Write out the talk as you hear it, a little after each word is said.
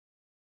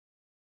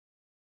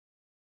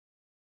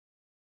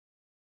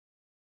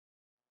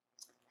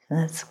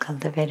Let's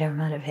cultivate our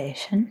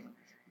motivation.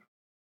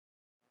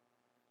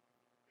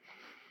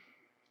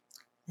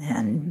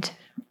 And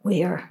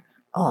we are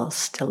all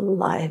still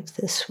alive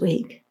this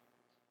week.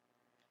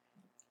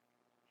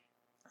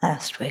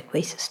 Last week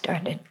we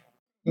started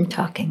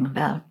talking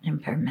about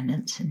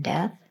impermanence and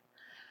death.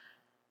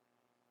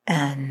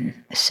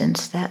 And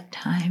since that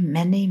time,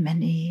 many,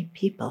 many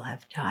people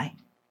have died.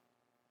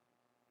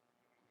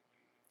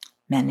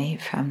 Many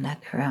from the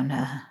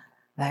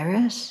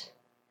coronavirus,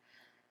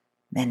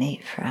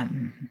 many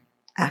from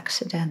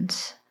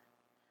accidents,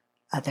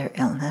 other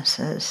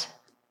illnesses.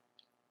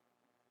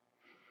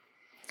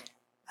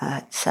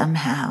 But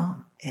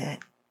somehow it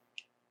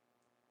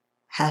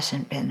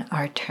hasn't been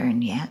our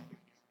turn yet.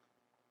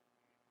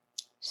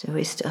 So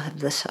we still have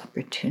this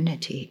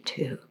opportunity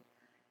to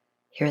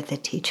hear the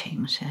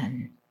teachings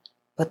and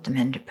put them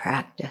into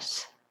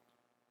practice.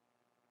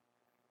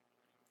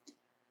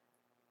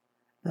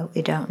 But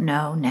we don't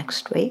know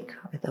next week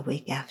or the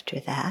week after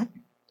that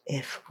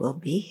if we'll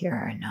be here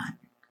or not.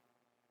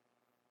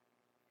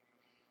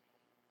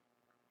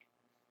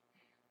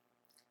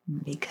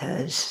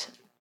 Because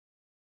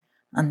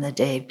on the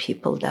day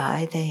people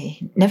die,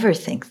 they never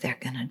think they're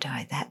going to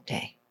die that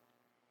day.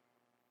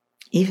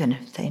 Even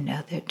if they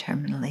know they're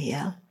terminally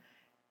ill,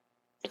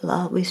 it'll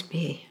always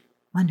be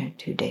 1 or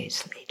 2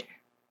 days later,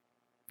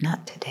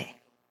 not today.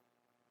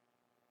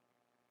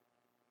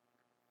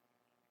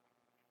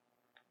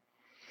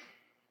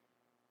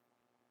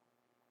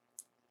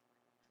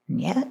 And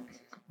yet,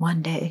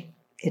 one day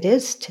it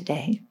is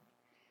today.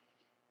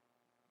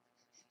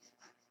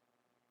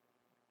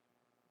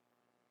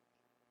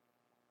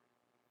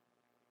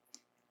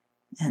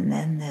 And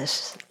then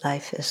this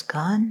life is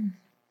gone.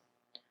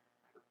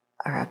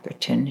 Our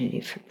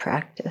opportunity for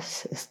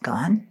practice is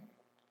gone.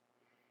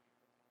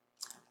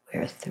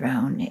 We're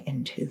thrown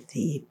into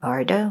the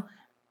bardo.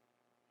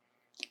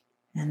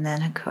 And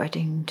then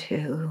according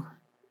to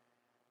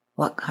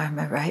what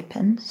karma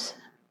ripens,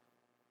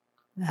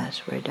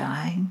 as we're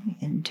dying,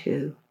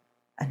 into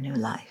a new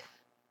life.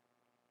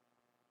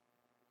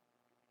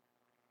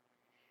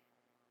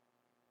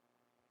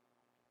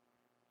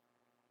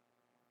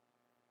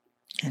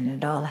 And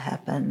it all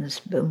happens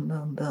boom,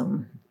 boom,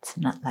 boom. It's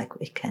not like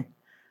we can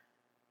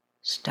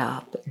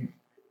stop and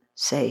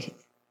say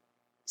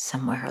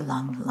somewhere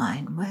along the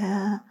line,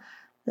 well,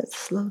 let's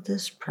slow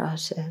this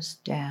process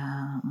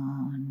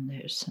down.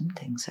 There's some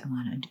things I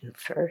want to do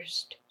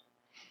first.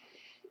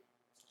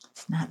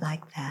 It's not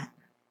like that.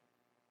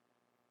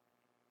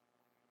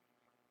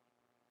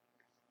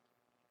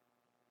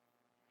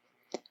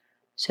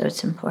 So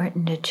it's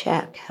important to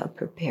check how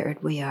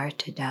prepared we are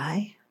to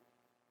die.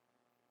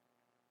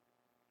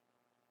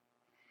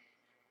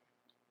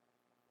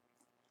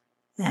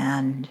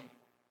 And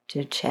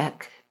to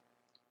check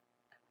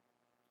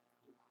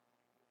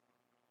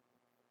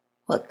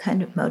what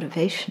kind of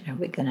motivation are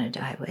we going to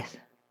die with?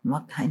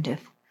 What kind of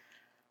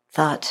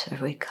thoughts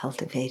are we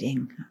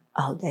cultivating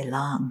all day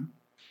long?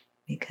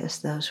 Because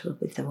those will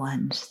be the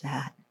ones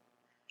that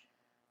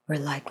we're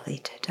likely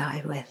to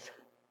die with.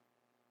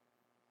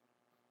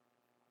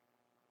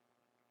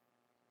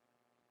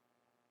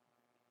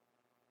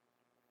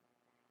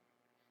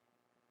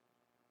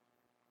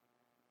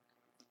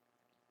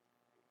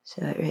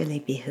 So it really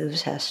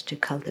behooves us to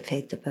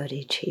cultivate the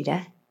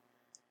bodhicitta,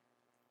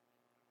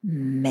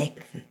 make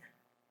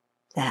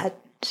that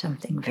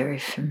something very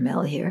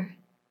familiar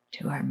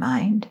to our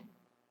mind.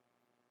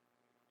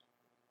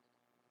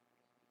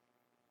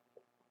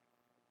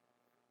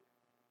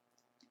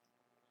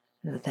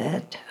 So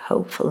that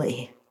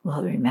hopefully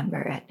we'll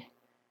remember it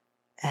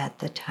at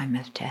the time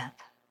of death.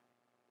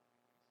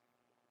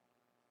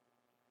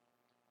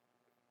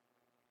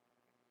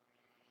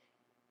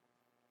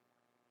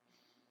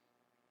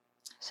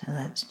 So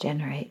let's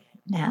generate it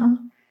now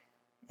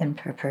in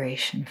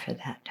preparation for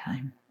that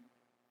time.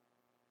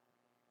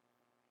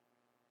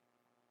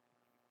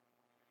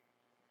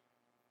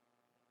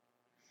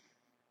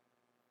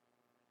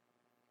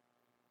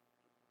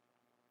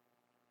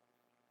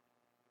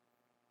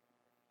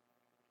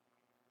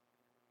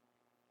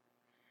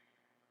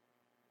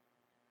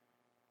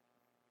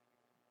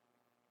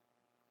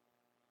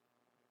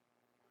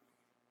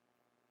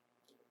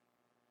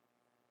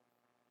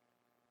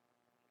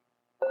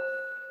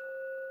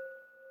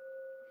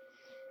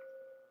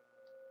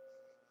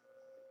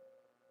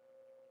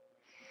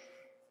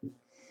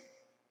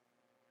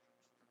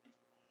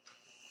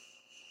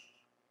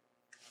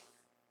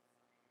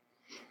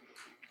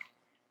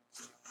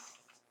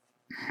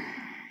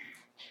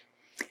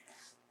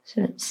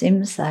 So it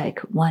seems like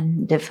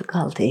one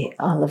difficulty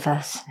all of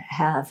us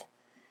have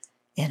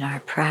in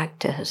our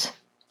practice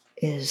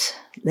is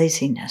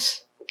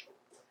laziness.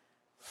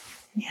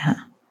 Yeah.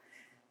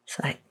 It's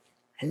like,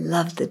 I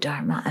love the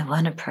Dharma. I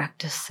want to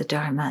practice the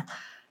Dharma.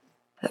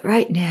 But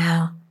right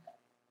now,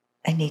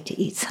 I need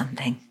to eat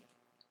something.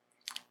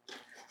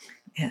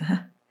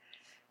 Yeah.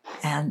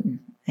 And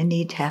I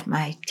need to have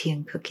my tea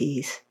and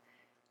cookies.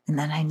 And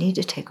then I need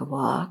to take a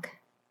walk.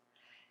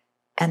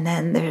 And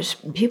then there's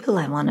people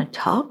I want to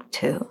talk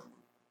to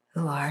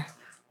who are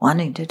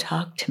wanting to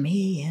talk to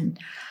me, and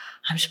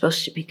I'm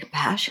supposed to be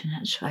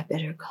compassionate, so I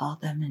better call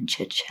them and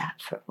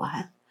chit-chat for a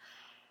while.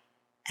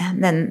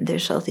 And then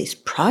there's all these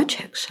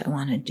projects I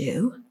want to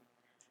do.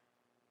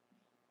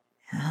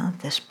 Yeah,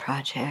 this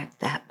project,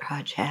 that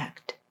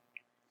project.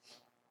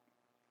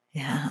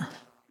 Yeah.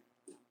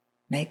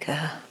 Make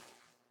a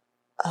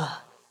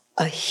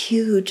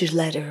huge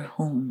letter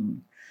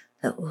home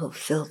that will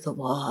fill the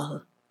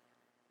wall.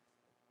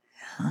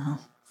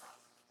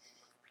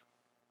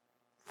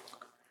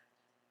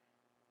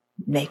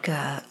 Make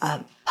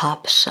a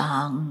pop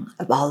song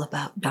all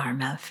about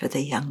Dharma for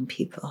the young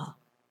people.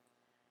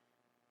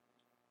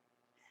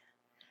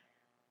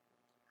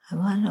 I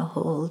want to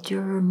hold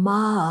your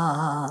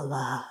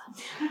mala.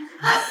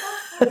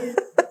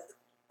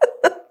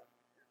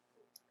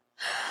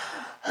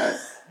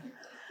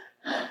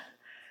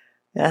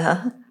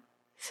 Yeah.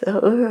 So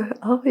we're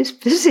always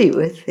busy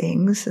with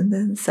things, and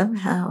then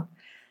somehow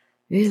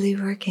really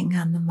working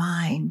on the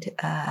mind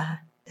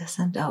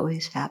doesn't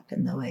always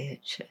happen the way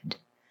it should.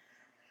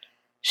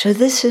 So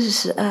this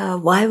is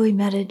why we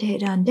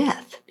meditate on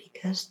death,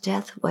 because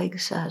death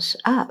wakes us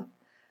up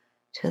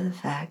to the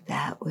fact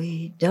that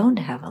we don't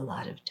have a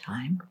lot of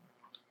time,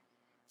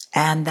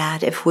 and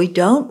that if we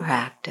don't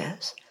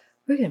practice,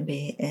 we're going to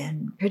be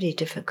in pretty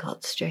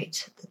difficult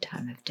straits at the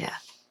time of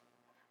death.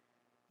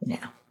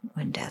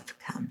 When death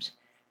comes.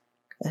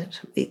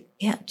 Because we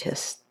can't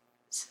just,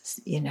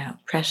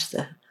 press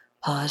the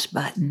pause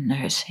button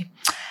or say,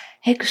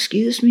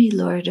 "Excuse me,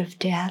 Lord of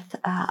Death,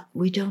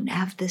 we don't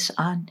have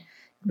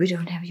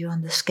you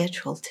on the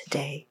schedule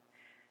today.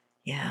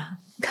 Yeah,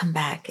 come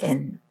back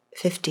in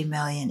 50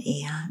 million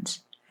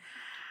eons.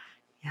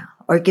 Yeah,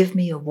 or give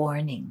me a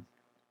warning.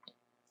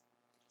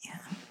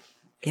 Yeah,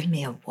 give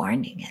me a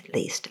warning at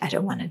least. I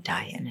don't want to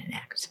die in an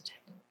accident."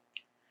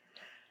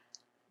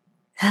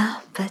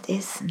 But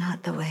it's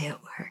not the way it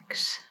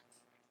works.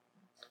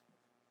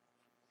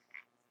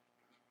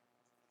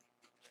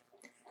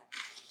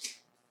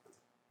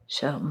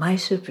 So my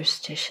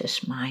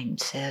superstitious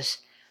mind says,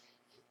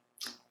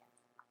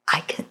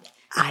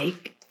 I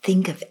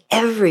think of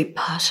every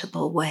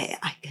possible way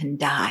I can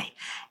die.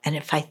 And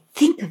if I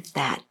think of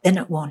that, then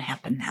it won't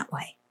happen that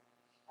way.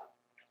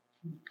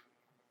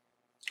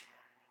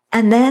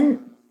 And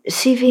then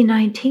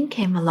CV-19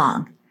 came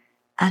along,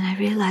 and I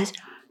realized,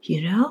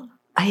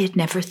 I had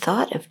never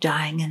thought of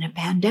dying in a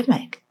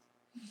pandemic.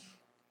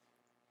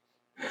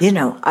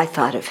 I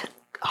thought of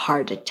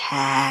heart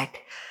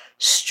attack,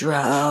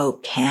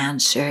 stroke,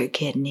 cancer,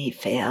 kidney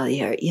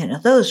failure,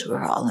 those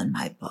were all in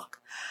my book.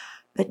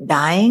 But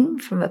dying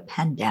from a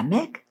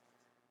pandemic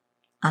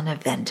on a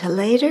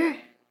ventilator,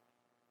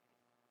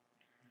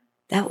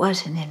 that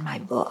wasn't in my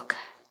book.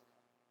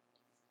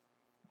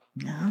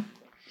 No.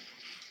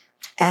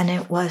 And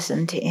it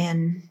wasn't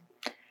in,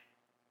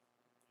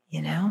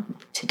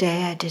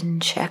 today I didn't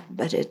check,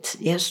 but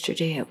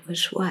yesterday it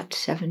was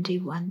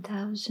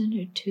 71,000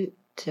 or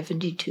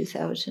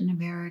 72,000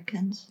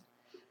 Americans.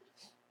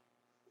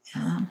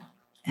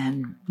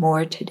 And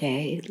more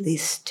today, at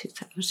least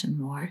 2,000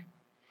 more.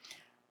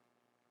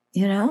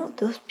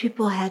 Those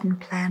people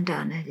hadn't planned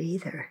on it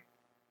either.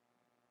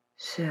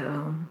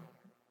 So,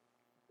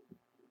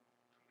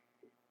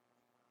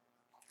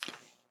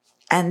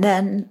 and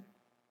then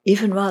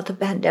even while the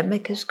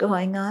pandemic is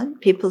going on,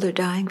 people are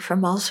dying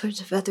from all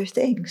sorts of other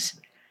things.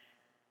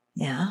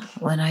 Yeah,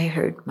 when I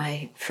heard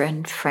my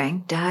friend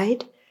Frank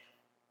died,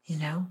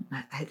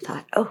 I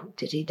thought, oh,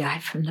 did he die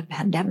from the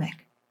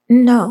pandemic?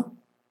 No,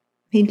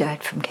 he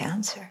died from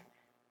cancer.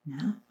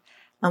 Yeah.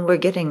 And we're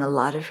getting a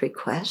lot of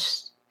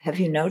requests. Have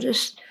you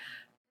noticed?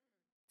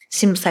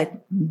 Seems like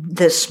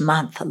this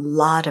month, a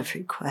lot of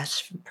requests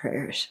for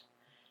prayers.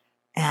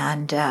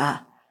 And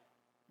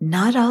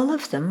not all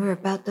of them are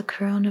about the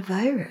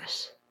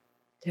coronavirus.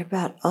 They're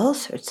about all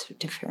sorts of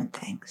different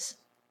things.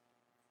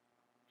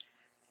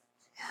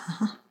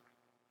 Yeah.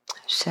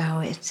 So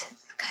it's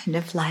kind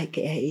of like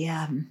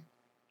a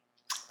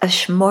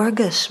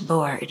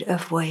smorgasbord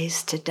of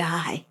ways to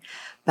die,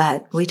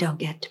 but we don't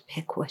get to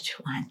pick which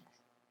one.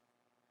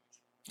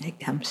 It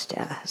comes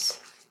to us.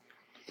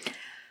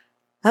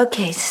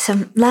 Okay,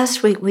 so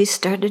last week we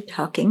started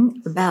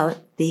talking about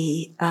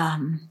the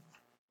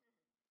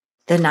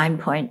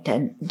 9-point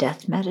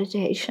death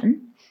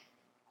meditation,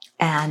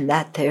 and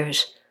that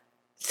there's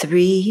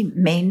 3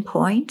 main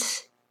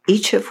points,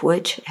 each of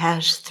which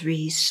has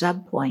 3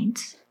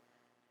 subpoints,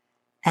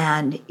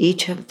 and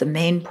each of the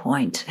main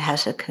points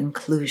has a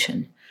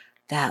conclusion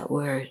that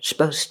we're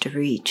supposed to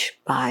reach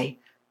by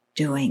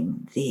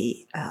doing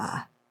the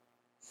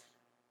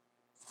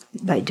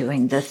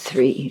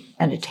 3,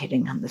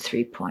 meditating on the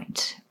 3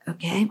 points.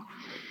 Okay,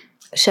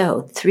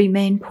 so 3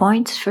 main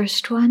points.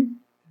 First one,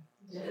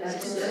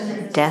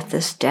 death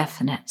is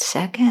definite.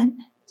 Second,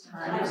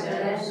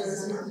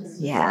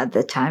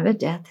 the time of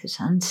death is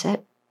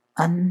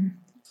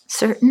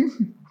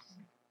uncertain.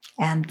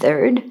 And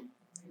third,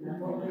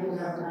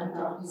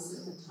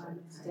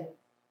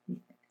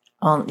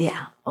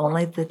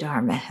 only the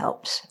Dharma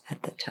helps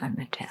at the time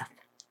of death.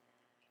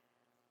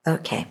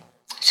 Okay,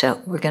 So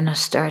we're going to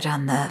start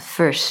on the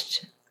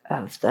first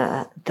of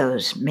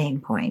those main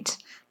points,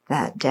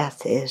 that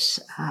death is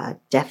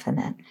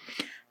definite.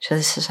 So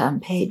this is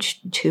on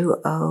page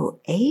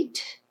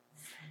 208.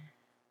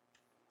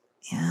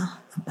 Yeah,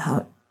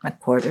 about a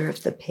quarter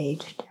of the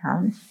page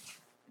down.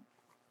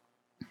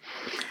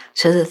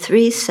 So the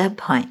three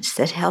subpoints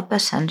that help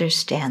us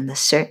understand the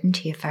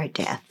certainty of our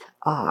death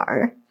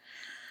are: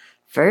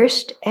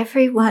 first,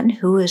 everyone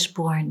who is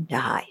born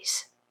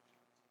dies.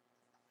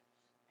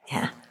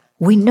 Yeah,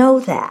 we know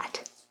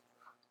that,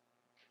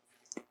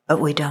 but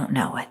we don't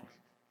know it.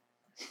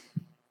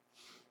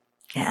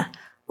 Yeah,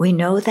 we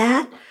know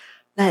that,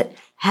 but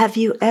have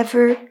you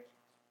ever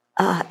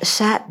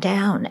sat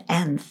down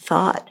and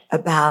thought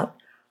about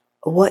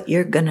what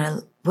your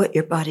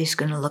body's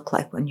gonna look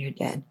like when you're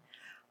dead?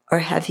 Or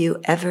have you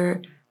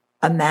ever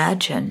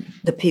imagined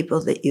the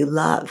people that you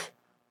love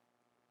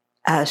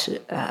as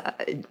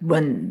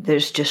when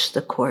there's just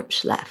the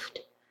corpse left?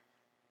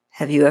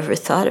 Have you ever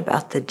thought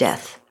about the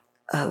death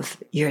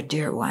of your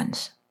dear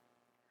ones?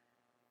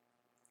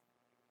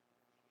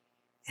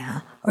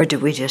 Yeah. Or do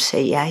we just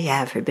say, yeah,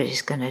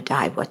 everybody's going to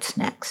die, what's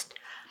next?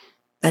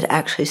 But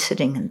actually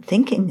sitting and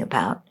thinking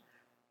about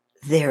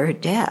their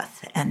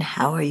death and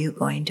how are you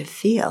going to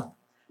feel?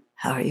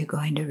 How are you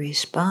going to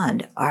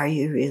respond? Are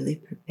you really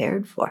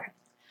prepared for it?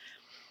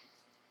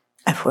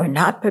 If we're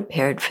not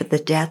prepared for the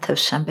death of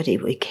somebody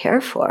we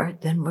care for,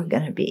 then we're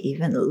going to be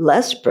even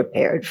less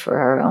prepared for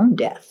our own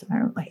death,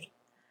 aren't we?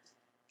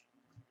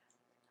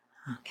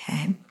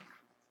 Okay.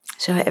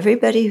 So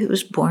everybody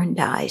who's born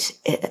dies.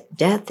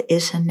 Death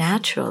is a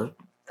natural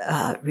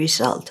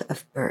result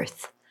of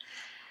birth.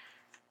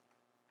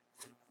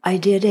 I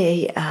did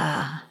a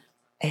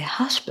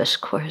hospice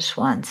course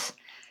once,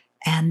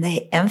 and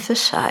they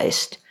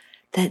emphasized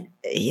that,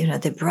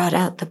 they brought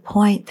out the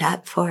point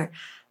that for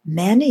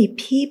many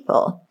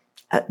people,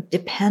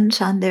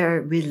 depends on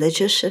their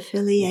religious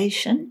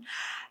affiliation,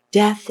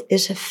 death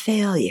is a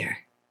failure.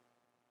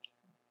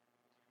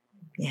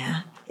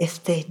 Yeah,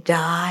 if they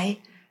die,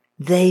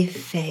 they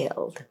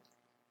failed,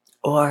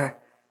 or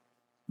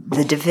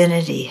the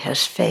divinity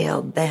has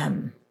failed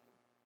them.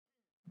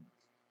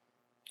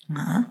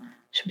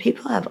 So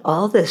people have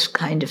all this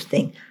kind of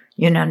thing.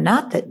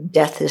 Not that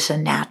death is a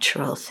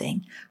natural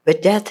thing,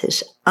 but death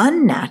is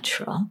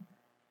unnatural,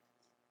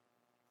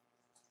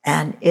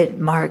 and it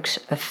marks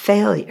a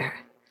failure.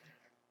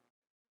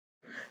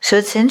 So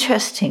it's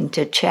interesting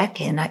to check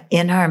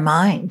in our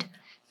mind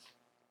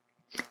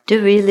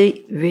to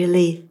really,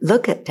 really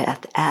look at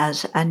death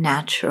as a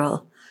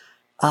natural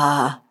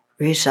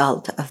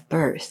result of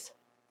birth.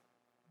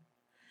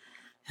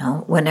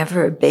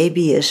 Whenever a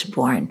baby is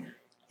born,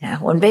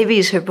 when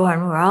babies are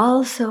born, we're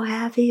all so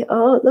happy.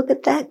 Oh, look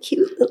at that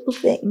cute little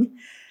thing.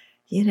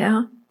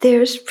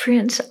 There's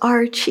Prince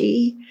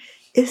Archie.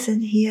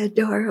 Isn't he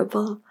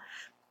adorable?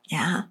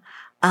 Yeah.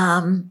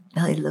 Well,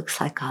 he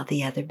looks like all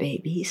the other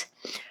babies.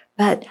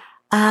 But,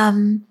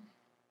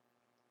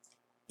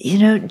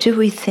 do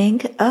we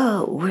think,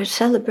 oh, we're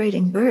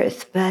celebrating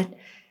birth, but,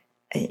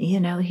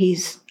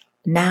 he's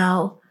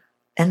now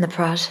in the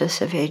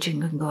process of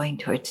aging and going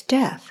towards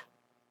death.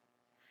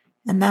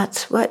 And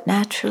that's what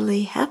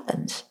naturally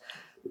happens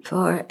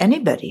for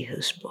anybody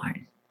who's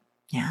born.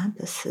 Yeah,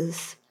 this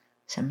is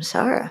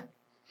samsara.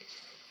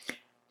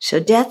 So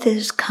death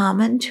is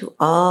common to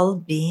all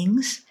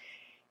beings.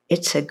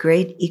 It's a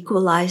great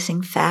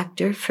equalizing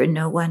factor, for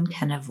no one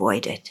can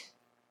avoid it.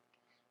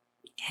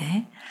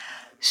 Okay?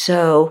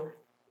 So,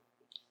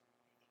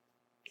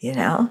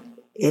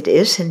 it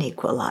is an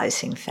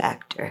equalizing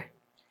factor.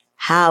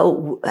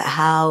 To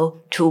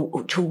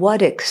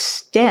what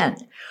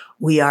extent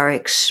we are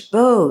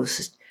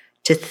exposed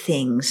to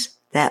things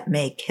that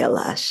may kill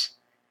us,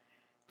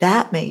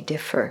 that may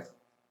differ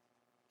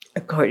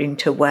according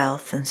to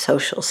wealth and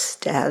social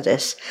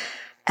status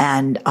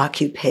and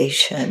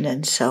occupation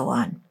and so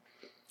on.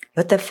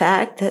 But the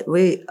fact that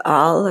we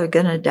all are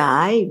going to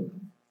die,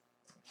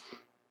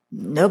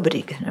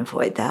 nobody can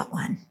avoid that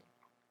one.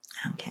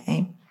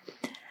 Okay?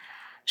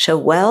 So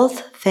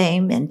wealth,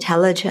 fame,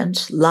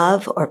 intelligence,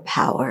 love, or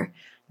power,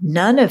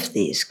 none of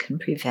these can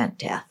prevent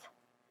death.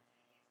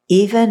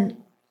 Even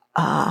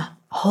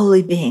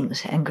holy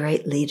beings and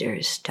great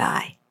leaders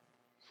die.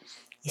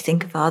 You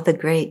think of all the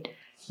great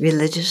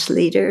religious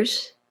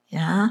leaders,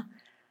 yeah?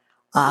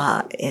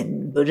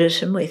 In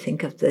Buddhism, we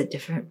think of the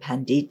different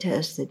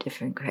panditas, the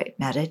different great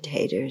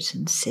meditators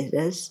and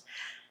siddhas.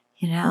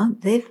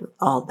 They've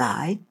all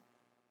died.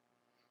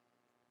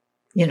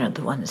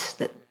 The ones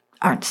that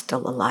aren't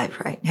still alive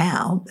right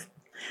now.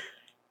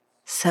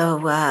 So,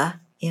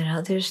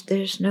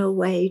 there's no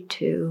way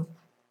to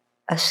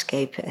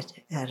escape it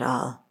at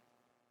all.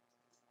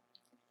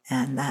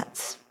 And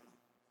that's,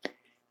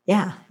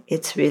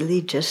 it's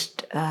really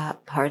just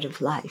part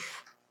of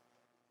life.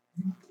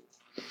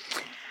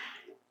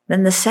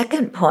 Then the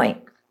second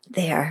point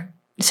there,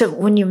 so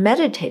when you're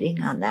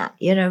meditating on that,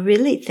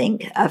 really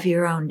think of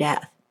your own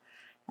death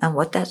and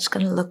what that's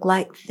going to look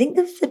like. Think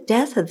of the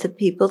death of the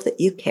people that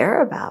you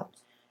care about.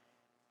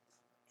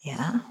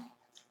 Yeah.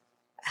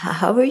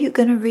 how are you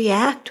going to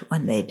react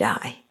when they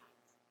die?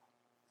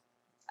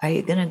 Are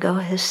you going to go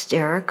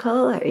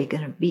hysterical? Are you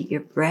going to beat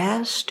your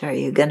breast? Are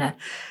you going to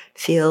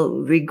feel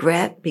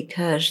regret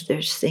because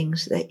there's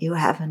things that you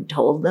haven't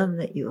told them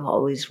that you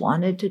always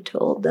wanted to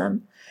tell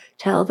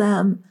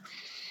them?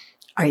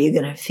 Are you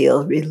going to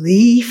feel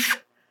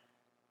relief?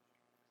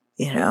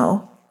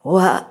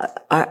 Well,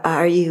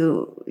 are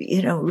you,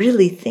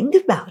 really think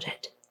about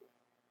it.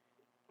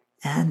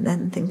 And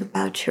then think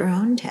about your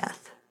own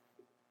death.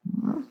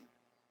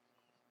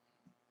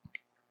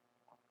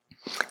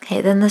 Okay,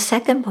 then the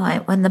second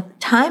point, when the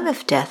time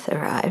of death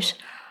arrives,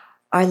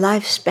 our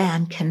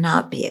lifespan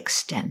cannot be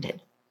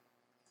extended.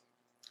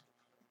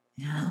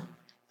 Yeah.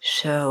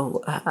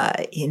 So,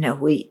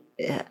 we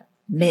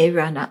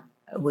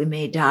we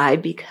may die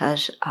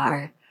because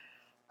our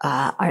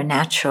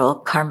natural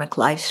karmic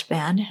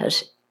lifespan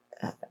has,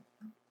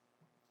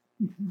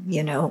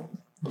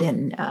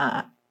 been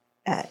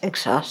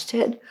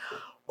exhausted,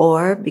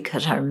 or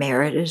because our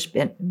merit has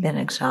been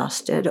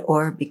exhausted,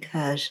 or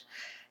because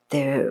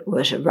there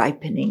was a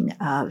ripening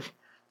of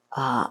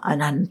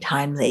an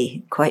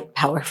untimely, quite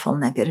powerful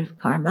negative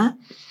karma.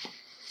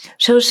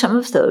 So some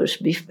of those,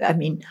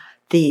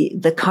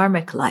 the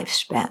karmic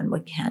lifespan, we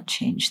can't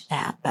change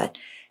that. But,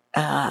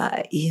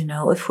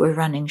 if we're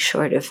running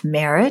short of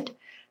merit,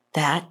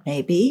 that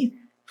maybe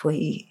if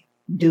we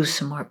do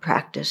some more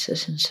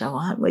practices and so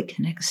on, we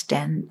can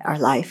extend our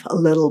life a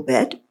little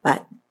bit,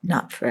 but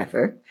not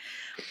forever.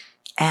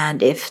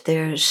 And if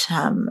there's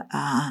some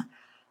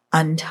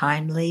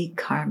untimely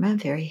karma,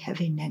 very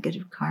heavy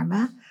negative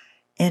karma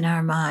in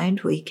our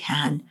mind, we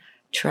can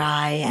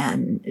try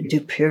and do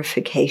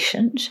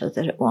purification so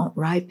that it won't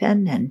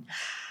ripen, and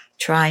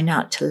try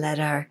not to let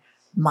our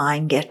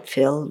mind get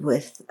filled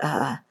with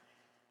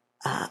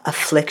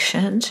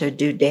afflictions or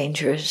do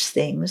dangerous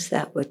things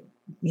that would,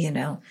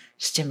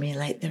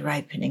 stimulate the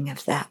ripening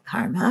of that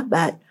karma.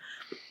 But,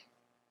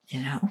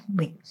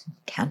 we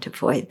can't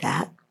avoid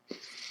that.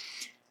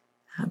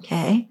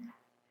 Okay.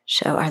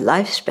 So our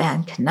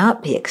lifespan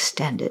cannot be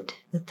extended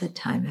at the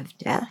time of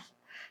death.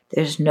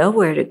 There's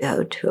nowhere to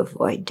go to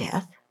avoid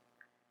death.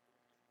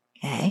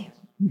 Okay?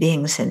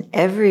 Beings in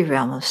every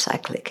realm of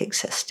cyclic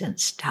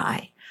existence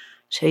die.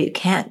 So you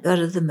can't go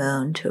to the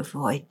moon to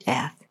avoid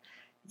death.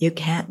 You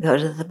can't go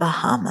to the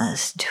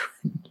Bahamas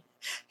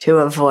to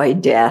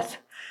avoid death.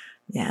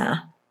 Yeah.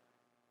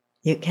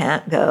 You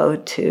can't go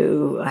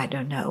to,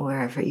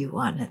 wherever you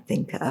want to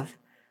think of,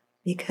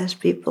 because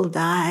people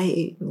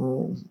die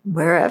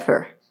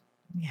wherever.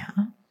 Yeah.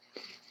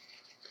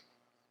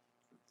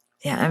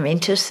 Yeah,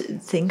 just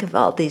think of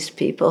all these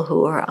people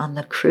who were on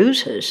the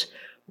cruises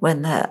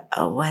when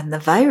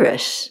the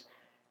virus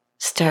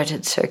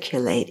started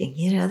circulating.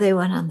 They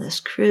went on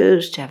this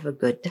cruise to have a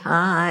good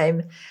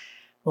time.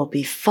 We'll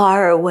be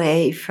far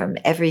away from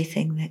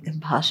everything that can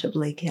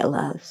possibly kill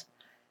us,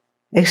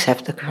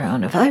 except the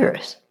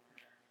coronavirus.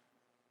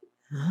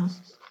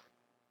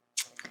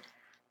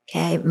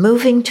 Okay,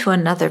 moving to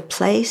another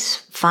place,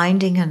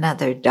 finding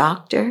another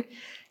doctor,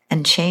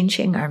 and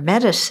changing our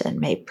medicine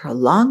may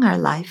prolong our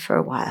life for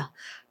a while,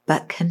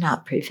 but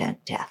cannot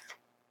prevent death.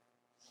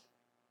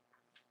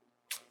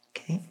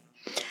 Okay.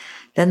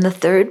 Then the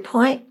third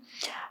point,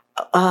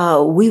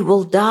 we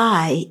will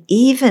die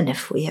even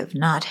if we have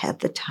not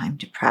had the time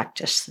to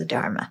practice the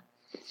Dharma.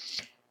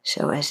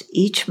 So as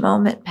each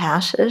moment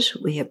passes,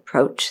 we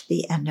approach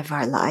the end of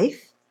our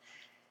life,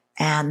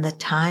 and the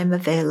time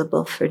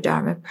available for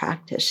Dharma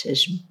practice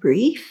is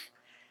brief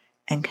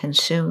and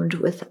consumed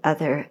with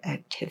other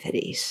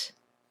activities.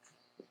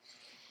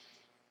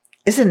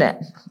 Isn't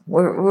it?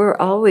 We're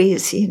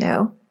always,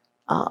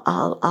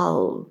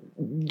 I'll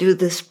do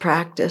this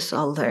practice,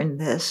 I'll learn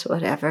this,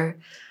 whatever.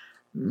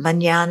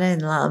 Mañana en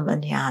la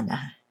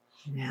mañana,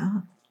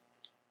 Yeah.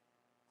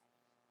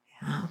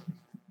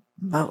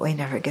 But we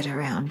never get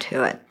around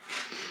to it.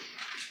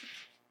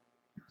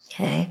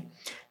 Okay.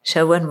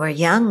 So when we're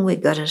young, we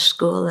go to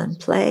school and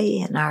play.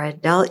 In our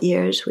adult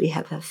years, we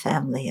have a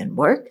family and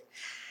work.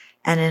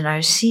 And in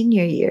our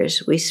senior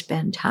years, we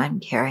spend time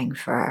caring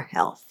for our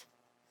health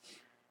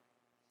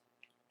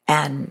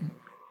and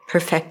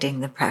perfecting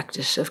the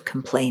practice of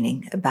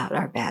complaining about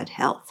our bad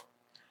health.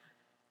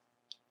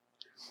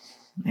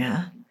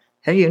 Yeah.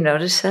 Have you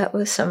noticed that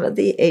with some of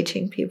the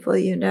aging people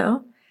you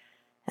know?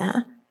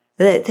 Yeah.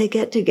 They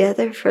get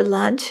together for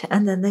lunch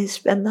and then they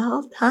spend the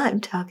whole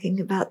time talking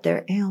about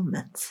their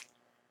ailments.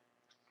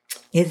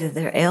 Either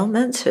their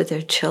ailments or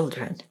their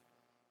children.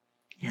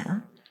 Yeah.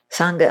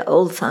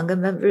 Old Sangha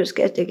members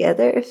get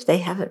together. If they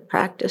haven't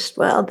practiced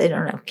well, they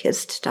don't have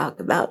kids to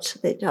talk about, so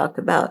they talk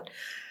about,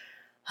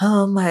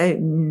 oh, my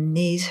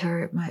knees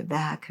hurt, my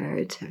back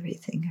hurts,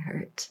 everything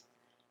hurts.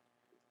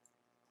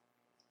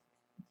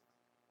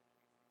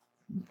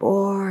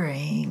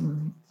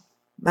 Boring,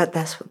 but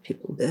that's what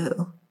people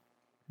do.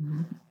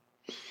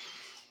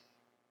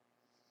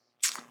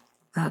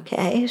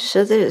 Okay,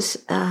 so there's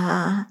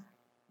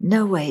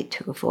no way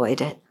to avoid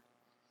it.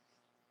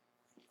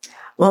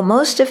 Well,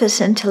 most of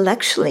us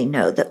intellectually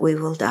know that we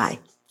will die.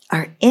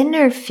 Our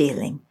inner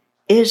feeling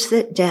is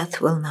that death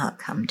will not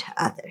come to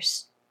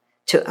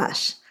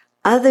us.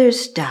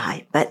 Others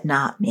die, but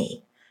not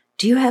me.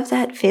 Do you have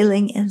that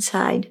feeling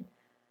inside?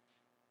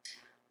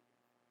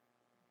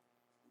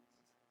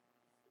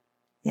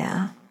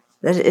 Yeah,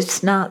 that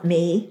it's not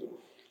me.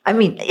 I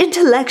mean,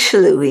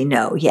 intellectually we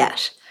know,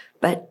 yes,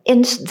 but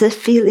in the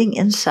feeling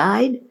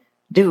inside,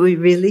 do we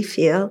really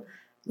feel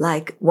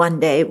like one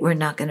day we're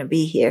not going to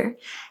be here?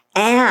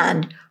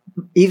 And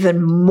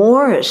even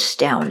more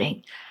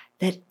astounding,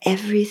 that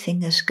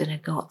everything is going to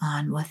go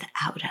on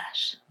without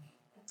us.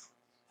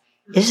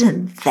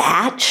 Isn't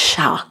that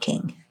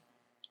shocking?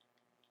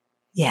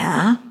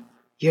 Yeah,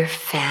 your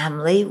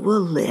family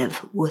will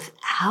live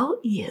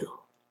without you.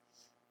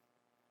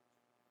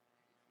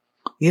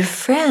 Your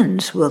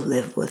friends will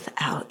live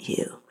without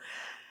you.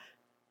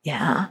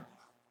 Yeah.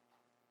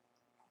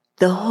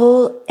 The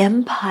whole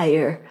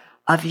empire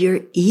of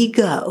your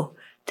ego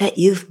that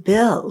you've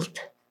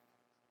built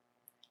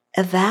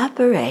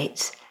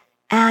evaporates,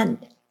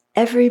 and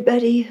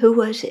everybody who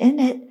was in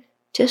it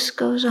just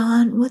goes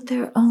on with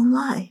their own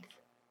life.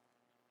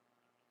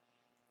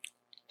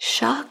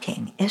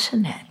 Shocking,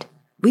 isn't it?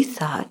 We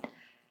thought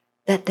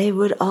that they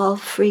would all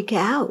freak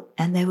out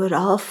and they would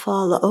all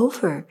fall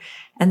over,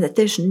 and that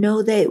there's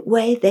no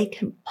way they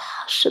can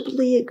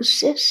possibly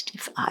exist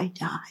if I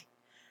die.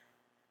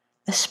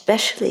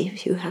 Especially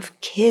if you have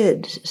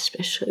kids,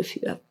 especially if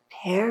you have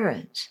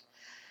parents,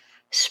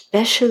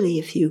 especially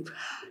if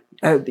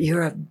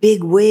you're a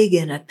big wig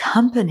in a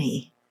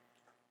company.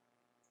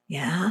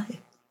 Yeah,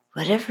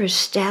 whatever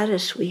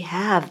status we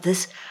have,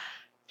 these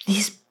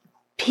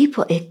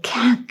people, it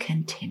can't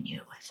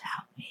continue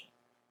without me.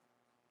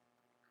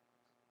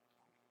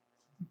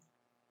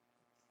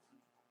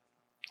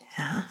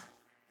 Yeah.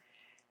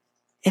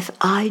 If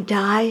I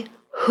die,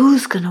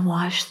 who's going to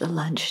wash the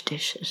lunch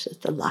dishes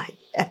at the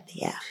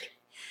Abbey?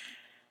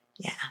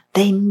 Yeah,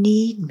 they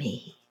need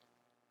me.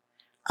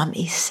 I'm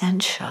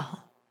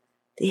essential.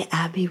 The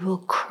Abbey will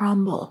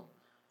crumble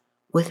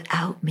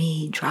without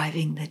me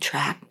driving the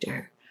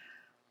tractor,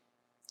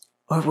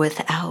 or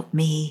without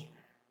me,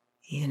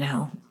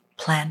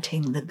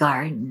 planting the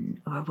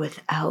garden, or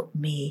without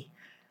me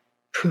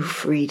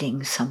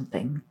proofreading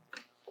something.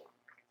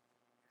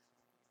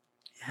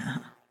 Yeah.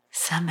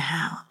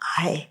 Somehow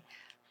they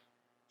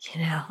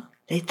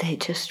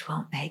just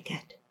won't make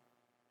it.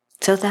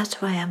 So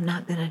that's why I'm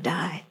not going to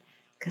die,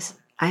 because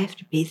I have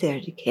to be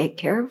there to take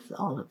care of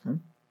all of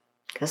them,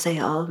 because they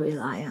all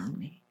rely on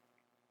me.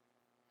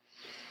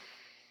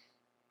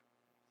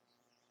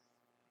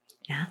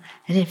 Yeah.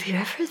 And if you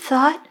ever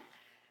thought,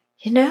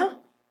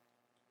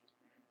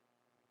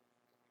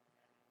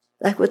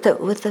 like with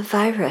the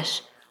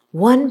virus,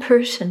 one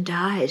person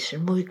dies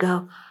and we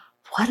go,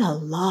 what a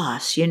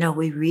loss.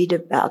 We read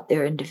about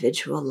their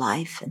individual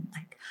life and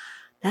like,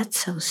 that's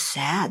so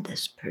sad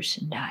this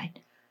person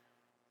died.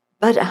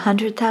 But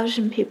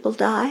 100,000 people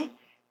die,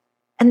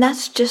 and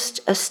that's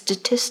just a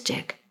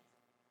statistic.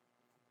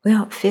 We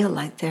don't feel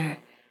like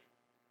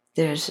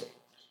there's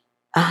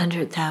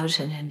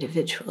 100,000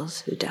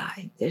 individuals who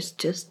die. There's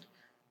just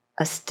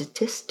a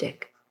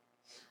statistic.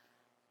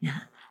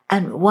 Yeah.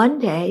 And one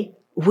day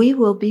we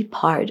will be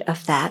part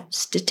of that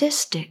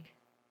statistic.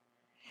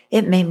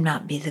 It may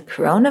not be the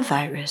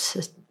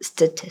coronavirus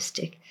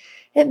statistic.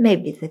 It may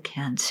be the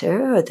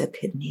cancer or the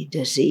kidney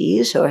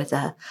disease or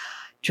the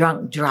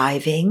drunk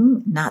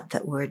driving. Not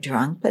that we're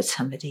drunk, but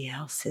somebody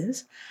else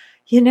is.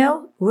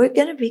 We're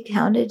going to be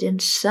counted in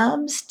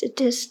some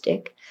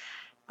statistic,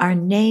 our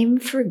name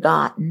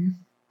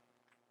forgotten.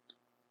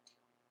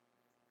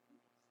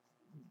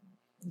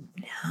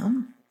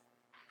 Yeah.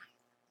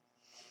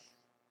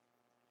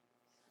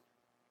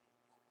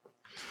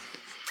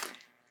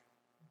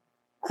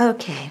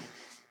 Okay.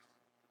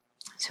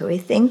 So we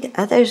think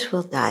others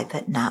will die,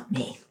 but not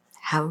me.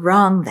 How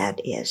wrong that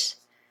is.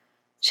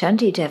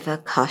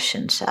 Shantideva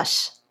cautions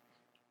us.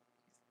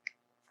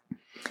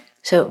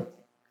 So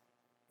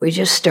we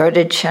just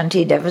started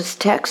Shantideva's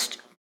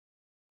text.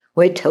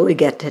 Wait till we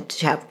get to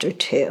chapter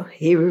 2.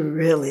 He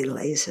really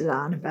lays it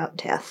on about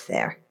death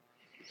there.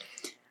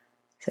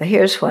 So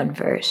here's one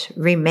verse.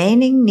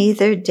 Remaining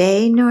neither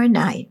day nor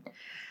night,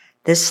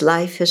 this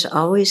life is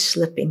always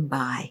slipping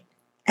by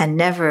and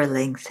never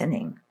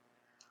lengthening.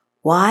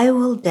 Why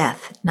will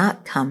death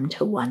not come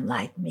to one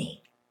like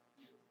me?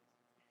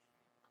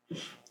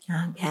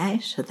 Okay,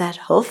 so that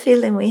whole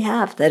feeling we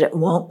have that it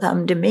won't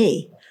come to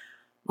me,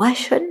 why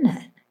shouldn't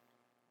it?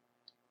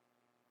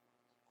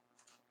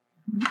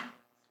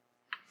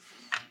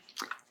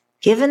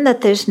 Given that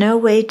there's no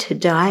way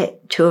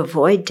to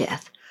avoid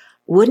death,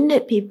 wouldn't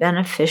it be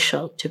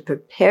beneficial to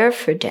prepare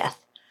for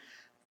death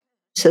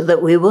so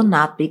that we will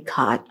not be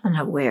caught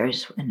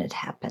unawares when it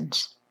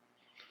happens?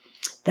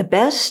 The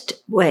best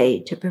way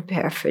to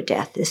prepare for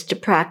death is to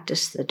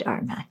practice the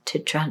Dharma, to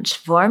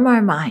transform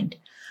our mind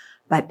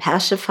by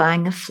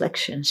pacifying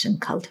afflictions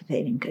and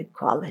cultivating good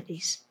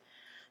qualities.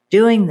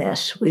 Doing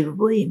this, we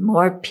will be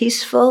more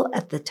peaceful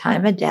at the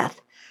time of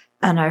death,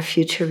 and our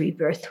future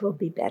rebirth will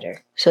be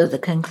better. So the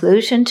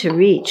conclusion to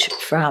reach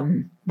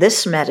from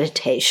this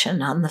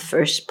meditation on the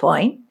first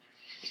point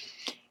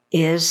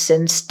is,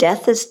 since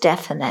death is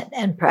definite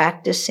and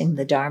practicing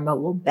the Dharma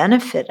will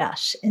benefit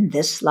us in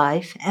this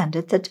life and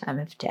at the time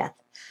of death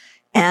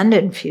and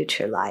in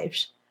future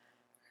lives,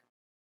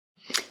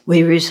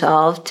 we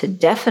resolve to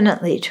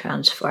definitely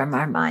transform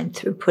our mind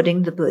through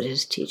putting the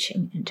Buddha's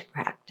teaching into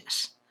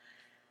practice.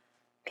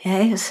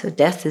 Okay, so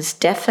death is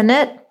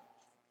definite.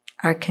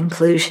 Our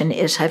conclusion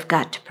is I've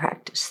got to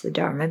practice the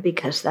Dharma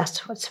because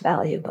that's what's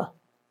valuable.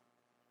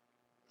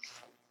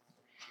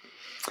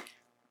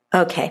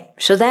 Okay,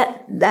 so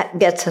that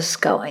gets us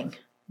going.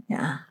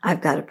 Yeah,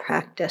 I've got to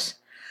practice.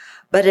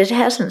 But it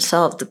hasn't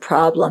solved the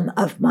problem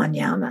of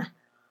Manyama.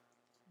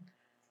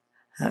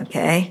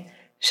 Okay,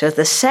 so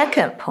the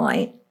second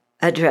point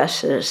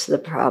addresses the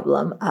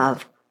problem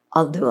of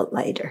I'll do it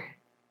later.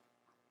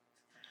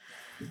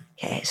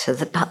 Okay, so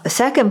the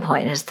second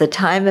point is the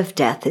time of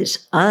death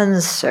is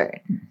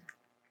uncertain.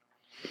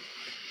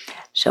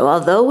 So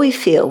although we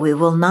feel we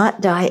will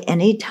not die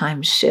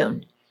anytime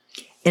soon,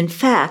 in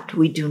fact,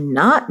 we do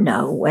not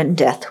know when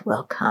death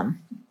will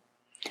come.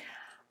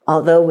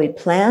 Although we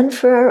plan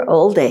for our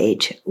old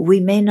age, we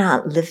may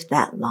not live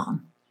that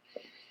long.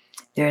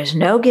 There is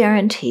no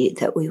guarantee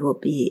that we will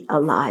be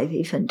alive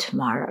even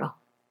tomorrow.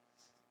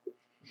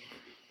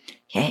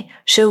 Okay,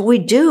 so we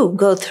do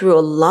go through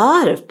a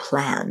lot of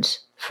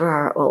plans for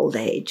our old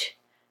age,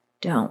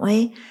 don't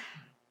we?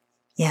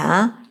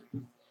 Yeah,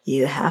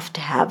 you have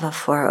to have a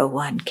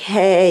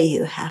 401k,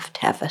 you have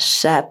to have a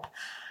SEP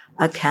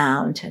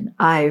account, an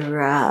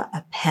IRA,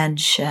 a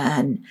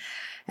pension,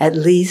 at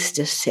least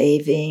a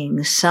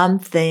saving,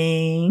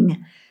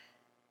 something,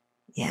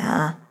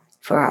 yeah,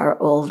 for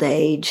our old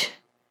age.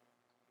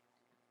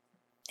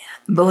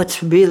 But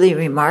what's really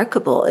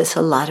remarkable is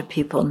a lot of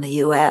people in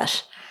the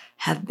US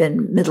have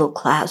been middle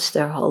class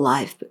their whole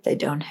life, but they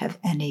don't have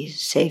any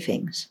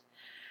savings.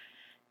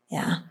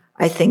 Yeah,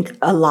 I think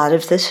a lot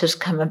of this has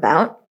come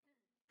about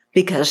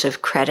because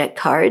of credit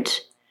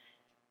cards.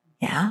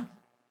 Yeah,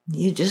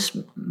 you just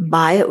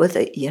buy it with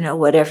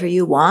whatever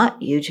you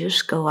want. You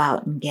just go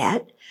out and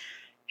get,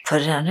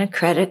 put it on a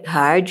credit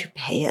card, you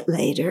pay it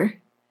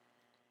later.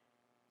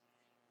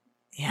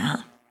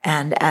 Yeah,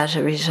 and as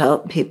a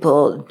result,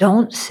 people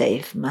don't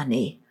save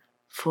money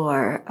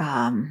for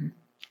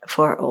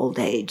old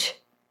age.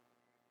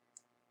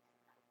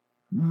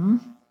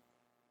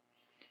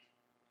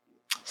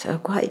 So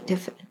quite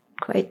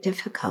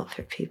difficult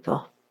for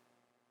people.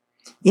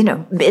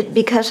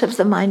 Because of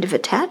the mind of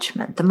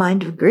attachment, the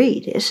mind of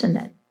greed, isn't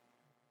it?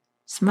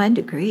 It's the mind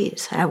of greed.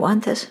 It's, I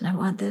want this, and I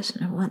want this,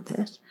 and I want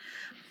this.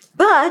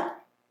 But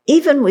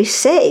even we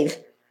save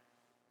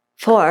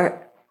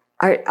for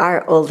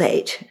our old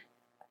age,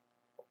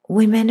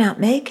 we may not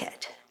make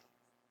it.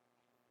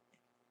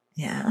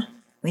 Yeah,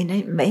 we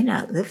may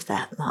not live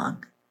that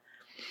long.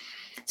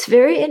 It's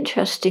very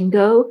interesting.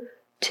 Go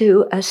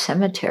to a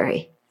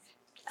cemetery,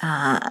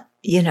 at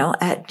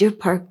Deer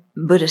Park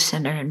Buddhist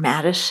Center in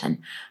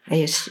Madison. I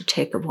used to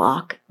take a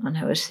walk when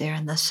I was there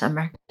in the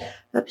summer.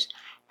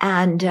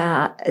 And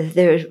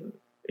there's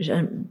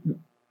a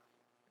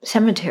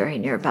cemetery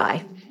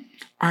nearby.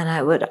 And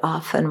I would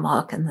often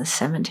walk in the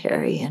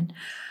cemetery and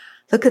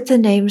look at the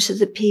names of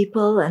the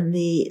people and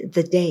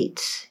the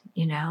dates,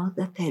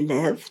 that they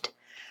lived.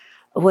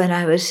 When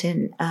I was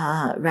in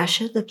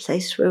Russia, the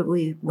place where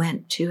we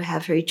went to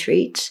have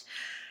retreats,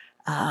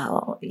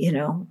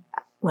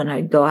 when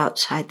I'd go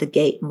outside the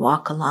gate and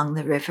walk along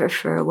the river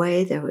for a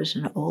way, there was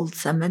an old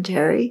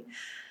cemetery.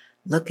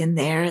 Looking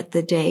there at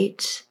the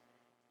dates.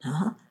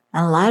 And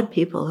a lot of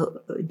people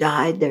who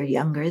died, they're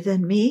younger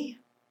than me.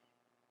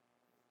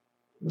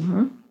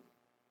 Mm-hmm.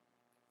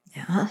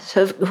 Yeah,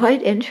 so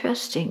quite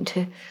interesting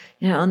to,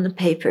 in the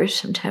papers,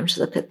 sometimes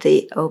look at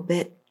the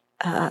obit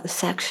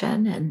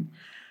section and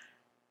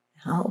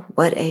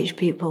what age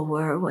people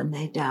were when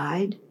they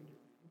died.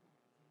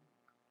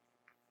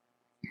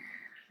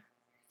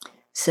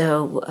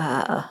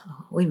 So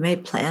we may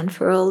plan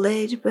for old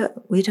age,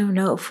 but we don't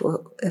know if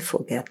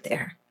we'll get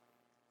there.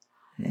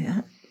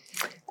 Yeah.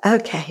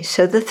 Okay,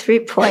 so the 3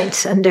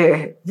 points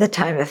under the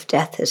time of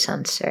death is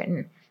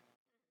uncertain.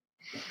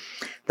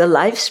 The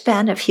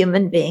lifespan of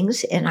human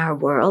beings in our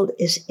world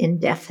is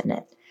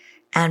indefinite,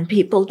 and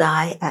people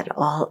die at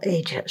all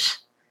ages.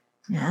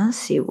 Yeah,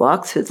 so you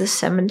walk through the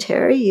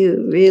cemetery,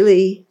 you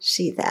really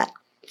see that.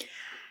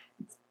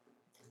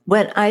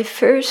 When I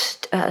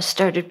first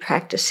started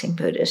practicing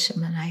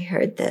Buddhism and I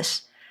heard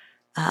this,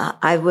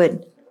 I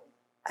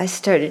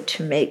started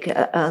to make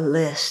a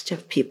list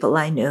of people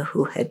I knew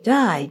who had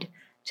died,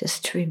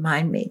 just to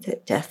remind me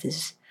that death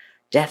is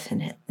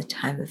definite, the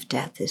time of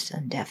death is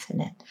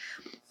indefinite.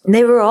 And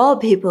they were all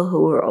people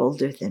who were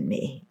older than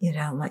me,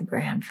 my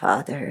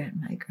grandfather and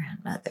my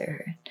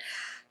grandmother and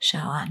so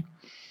on.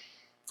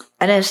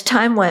 And as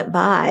time went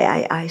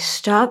by, I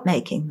stopped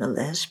making the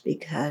list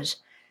because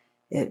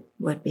it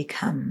would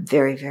become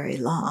very, very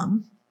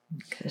long,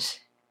 because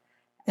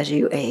as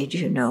you age,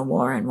 you know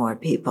more and more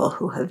people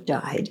who have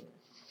died.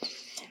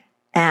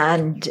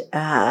 And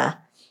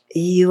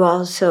you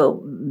also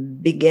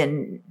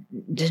begin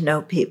to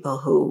know people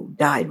who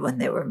died when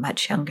they were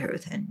much younger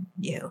than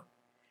you.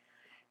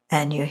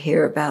 And you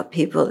hear about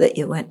people that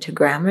you went to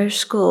grammar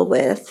school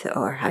with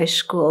or high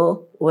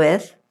school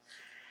with.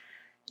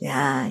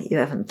 Yeah, you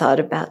haven't thought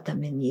about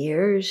them in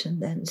years,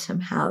 and then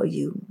somehow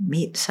you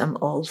meet some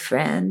old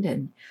friend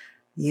and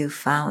you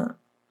find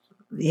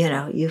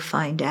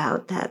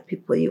out that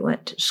people you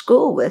went to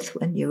school with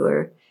when you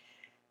were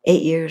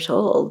 8 years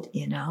old,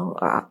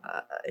 are,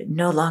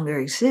 no longer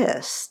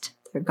exist.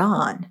 They're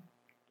gone.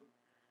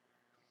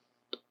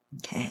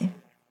 Okay.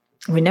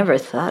 We never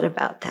thought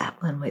about that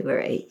when we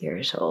were 8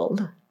 years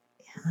old.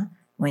 Yeah.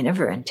 We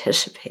never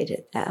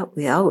anticipated that.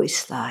 We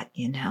always thought,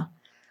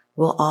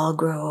 we'll all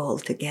grow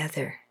old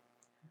together.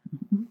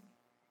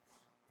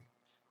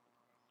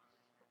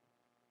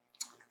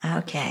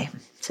 Okay,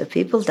 so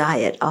people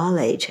die at all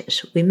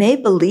ages. We may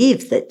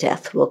believe that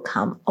death will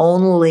come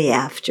only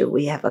after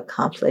we have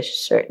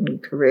accomplished certain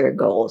career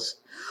goals,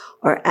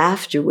 or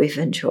after we've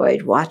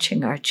enjoyed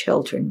watching our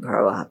children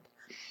grow up,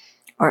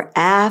 or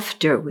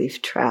after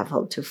we've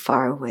traveled to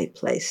faraway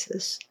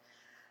places.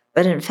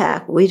 But in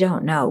fact, we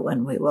don't know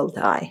when we will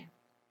die.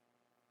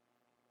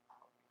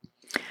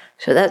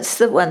 So that's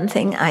the one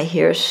thing I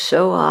hear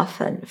so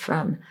often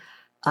from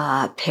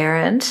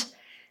parents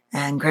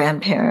and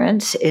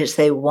grandparents is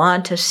they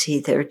want to see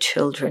their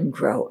children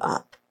grow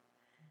up.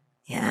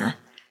 Yeah,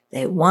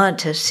 they want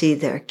to see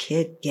their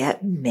kid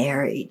get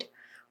married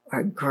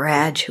or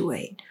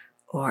graduate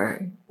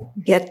or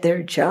get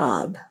their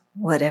job,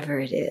 whatever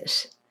it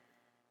is.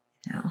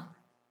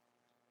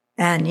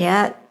 And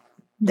yet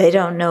they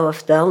don't know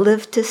if they'll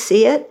live to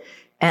see it,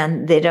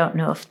 and they don't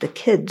know if the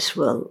kids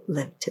will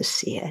live to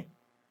see it.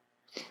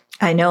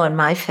 I know in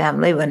my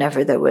family,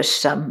 whenever there was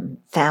some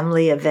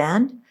family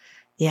event,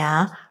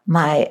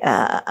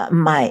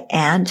 my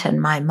aunt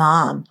and my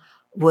mom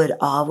would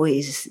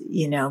always,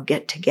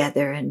 get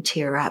together and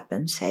tear up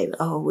and say,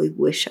 "Oh, we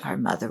wish our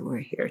mother were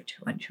here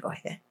to enjoy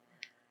it."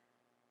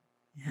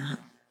 Yeah,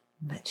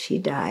 but she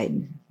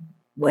died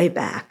way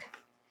back.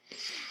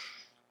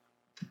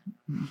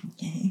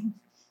 Okay.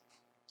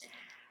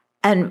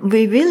 And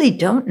we really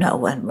don't know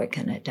when we're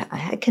going to die.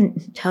 I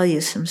can tell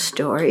you some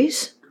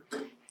stories.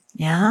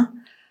 Yeah.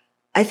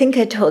 I think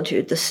I told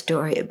you the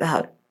story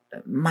about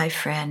my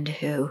friend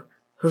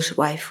whose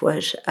wife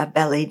was a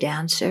belly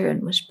dancer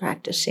and was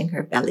practicing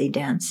her belly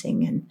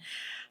dancing, and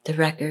the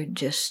record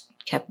just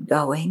kept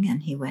going,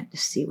 and he went to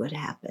see what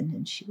happened,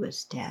 and she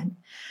was dead.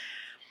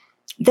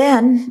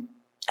 Then,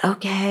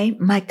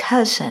 my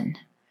cousin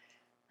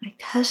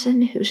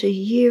who's a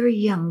year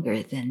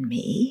younger than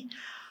me,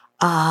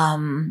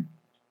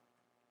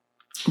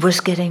 was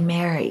getting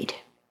married.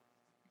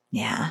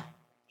 Yeah,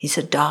 he's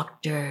a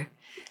doctor,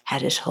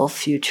 had his whole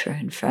future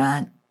in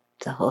front,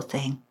 the whole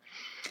thing.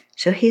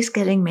 So he's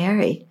getting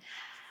married.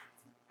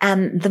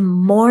 And the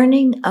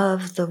morning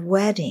of the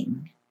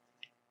wedding,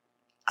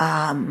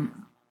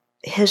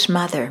 his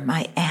mother,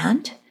 my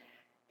aunt,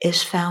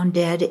 is found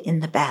dead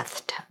in the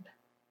bathtub.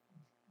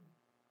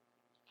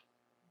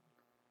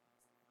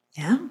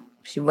 Yeah,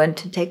 she went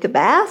to take a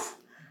bath.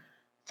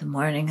 The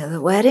morning of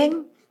the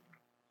wedding,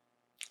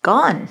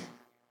 gone.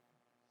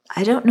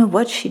 I don't know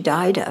what she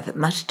died of. It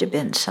must have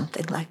been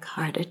something like a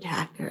heart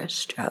attack or a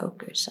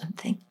stroke or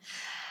something.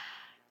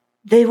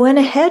 They went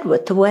ahead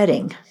with the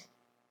wedding.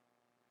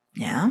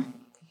 Yeah,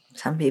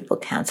 some people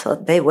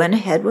canceled. They went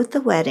ahead with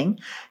the wedding.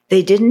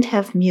 They didn't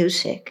have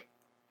music.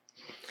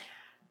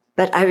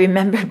 But I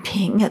remember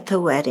being at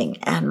the wedding,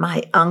 and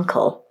my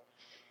uncle,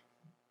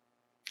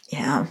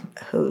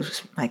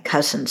 who's my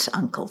cousin's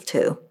uncle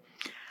too,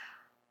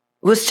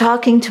 was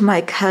talking to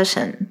my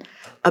cousin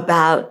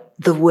about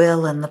the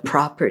will and the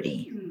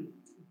property.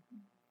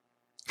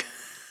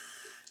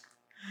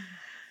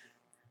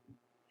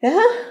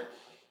 Yeah.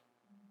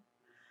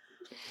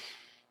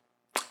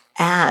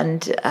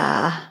 And,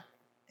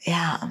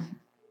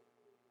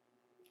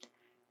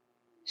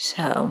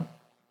 so,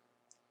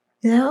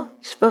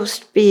 it's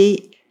supposed to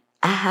be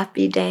a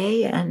happy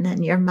day, and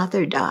then your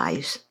mother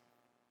dies.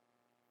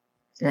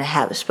 And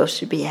it was supposed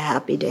to be a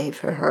happy day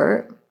for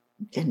her.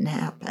 It didn't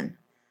happen.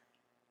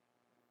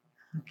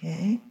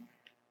 Okay.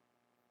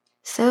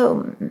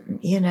 So,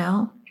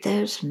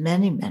 there's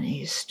many,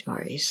 many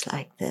stories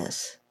like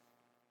this.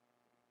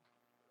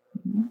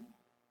 Mm-hmm.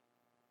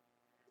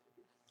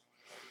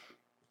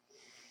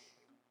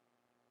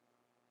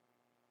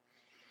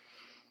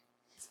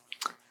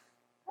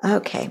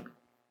 Okay.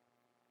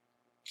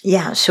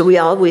 Yeah, so we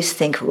always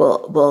think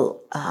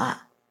we'll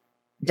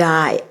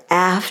die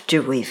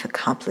after we've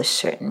accomplished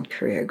certain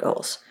career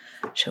goals.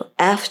 So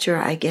after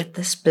I get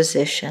this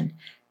position,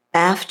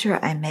 after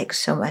I make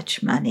so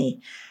much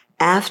money,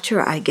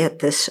 after I get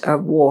this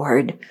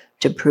award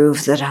to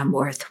prove that I'm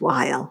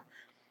worthwhile.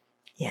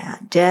 Yeah,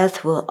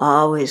 death will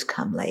always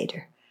come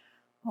later,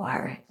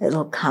 or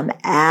it'll come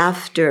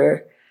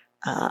after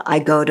I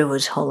go to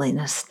His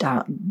Holiness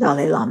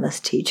Dalai Lama's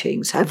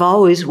teachings. I've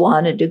always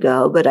wanted to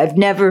go, but I've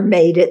never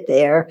made it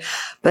there.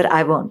 But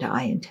I won't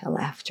die until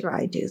after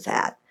I do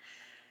that.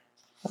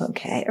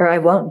 Okay, or I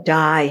won't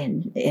die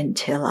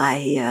until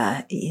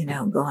I,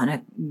 go on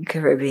a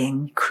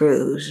Caribbean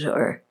cruise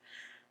or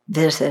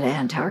visit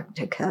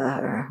Antarctica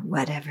or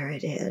whatever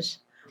it is.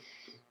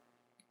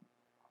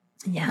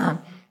 Yeah,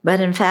 but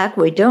in fact,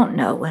 we don't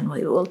know when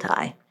we will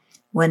die.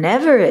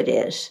 Whenever it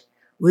is,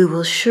 we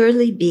will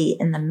surely be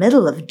in the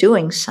middle of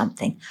doing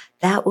something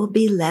that will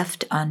be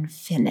left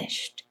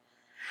unfinished.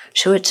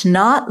 So it's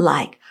not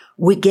like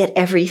we get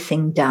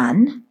everything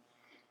done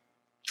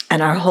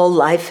and our whole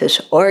life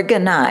is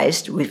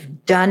organized.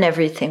 We've done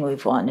everything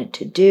we've wanted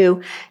to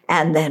do.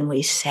 And then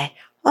we say,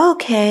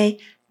 okay,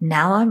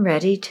 now I'm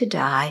ready to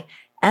die.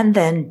 And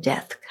then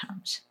death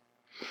comes.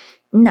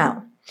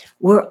 No,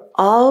 we're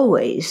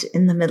always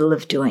in the middle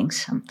of doing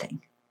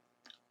something.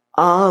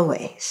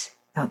 Always.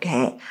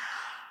 Okay.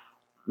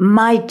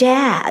 My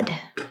dad,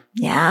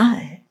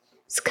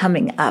 it's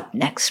coming up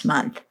next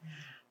month.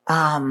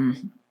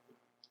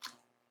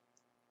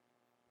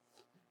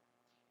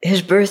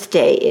 His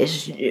birthday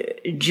is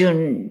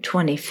June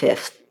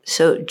 25th.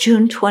 So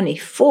June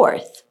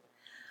 24th,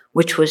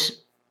 which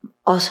was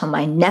also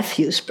my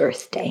nephew's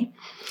birthday,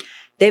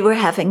 they were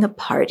having a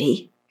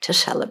party to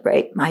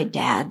celebrate my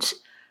dad's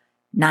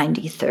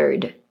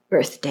 93rd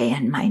birthday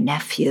and my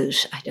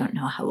nephew's, I don't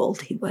know how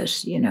old he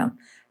was,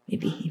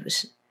 maybe he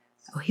was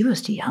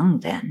young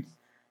then.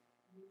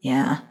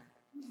 Yeah.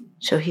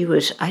 So he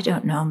was, I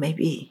don't know,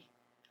 maybe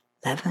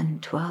 11,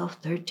 12,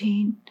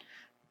 13,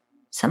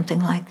 something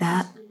like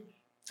that.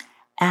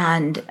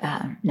 And,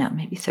 no,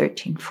 maybe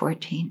 13,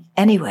 14.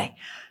 Anyway,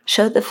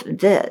 so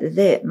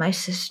my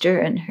sister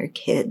and her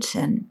kids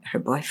and her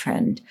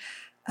boyfriend,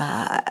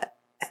 and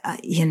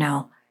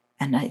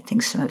I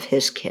think some of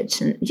his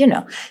kids, and,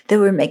 they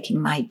were making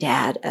my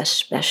dad a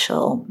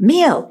special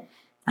meal.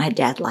 My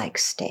dad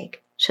likes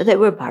steak. So they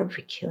were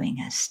barbecuing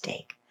a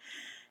steak.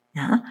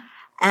 Yeah.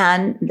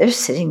 And they're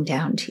sitting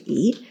down to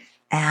eat.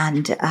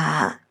 And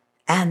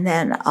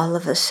then all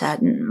of a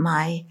sudden,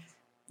 my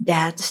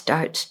dad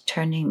starts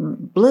turning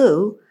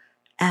blue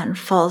and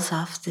falls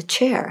off the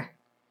chair.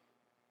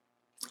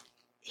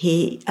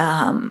 He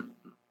had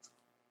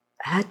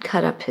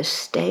cut up his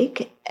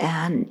steak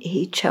and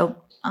he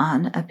choked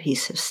on a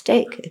piece of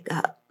steak. It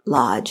got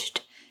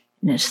lodged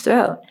in his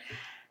throat.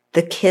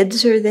 The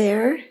kids are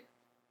there.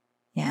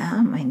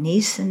 Yeah, my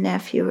niece and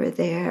nephew are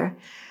there.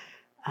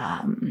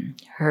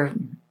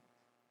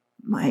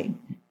 My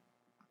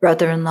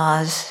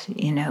brother-in-law's,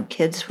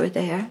 kids were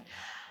there.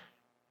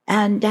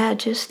 And Dad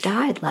just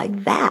died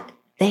like that.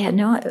 They had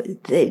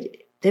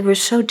they were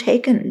so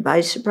taken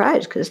by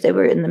surprise because they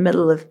were in the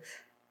middle of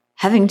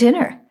having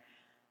dinner.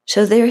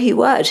 So there he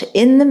was,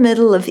 in the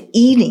middle of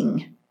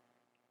eating.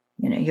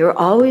 You're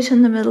always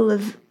in the middle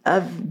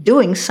of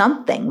doing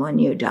something when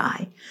you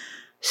die.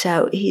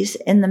 So he's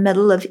in the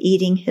middle of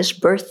eating his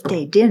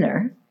birthday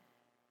dinner,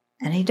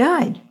 and he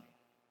died.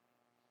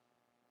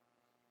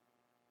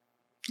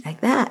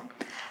 Like that.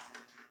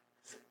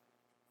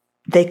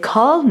 They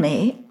called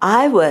me.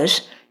 I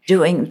was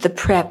doing the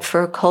prep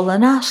for a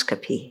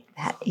colonoscopy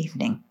that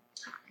evening.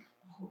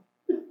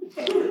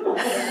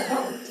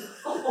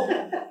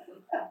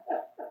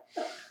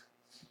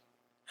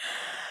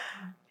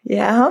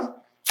 Yeah.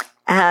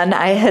 And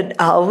I had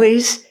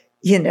always,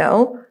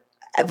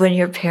 when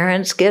your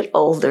parents get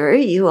older,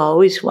 you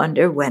always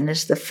wonder, when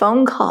is the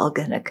phone call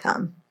going to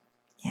come?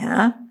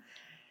 Yeah.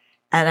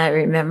 And I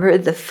remember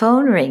the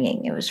phone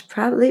ringing. It was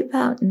probably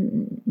about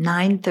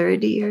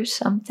 9:30 or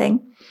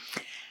something.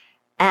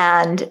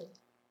 And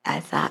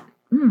I thought,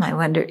 I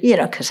wonder,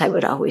 because I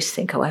would always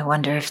think, I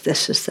wonder if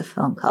this is the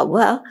phone call.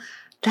 Well,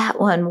 that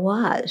one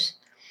was.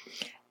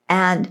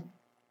 And,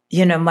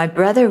 my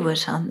brother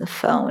was on the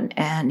phone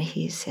and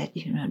he said,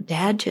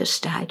 Dad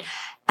just died.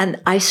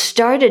 And I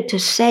started to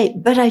say,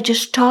 but I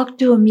just talked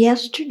to him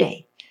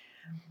yesterday.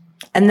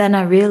 And then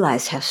I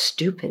realized how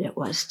stupid it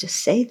was to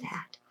say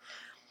that.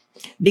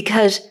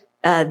 Because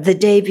the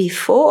day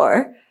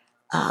before,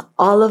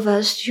 all of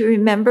us, do you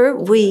remember,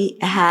 we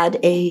had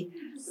a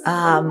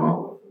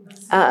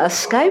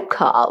Skype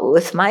call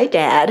with my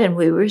dad, and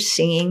we were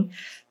chanting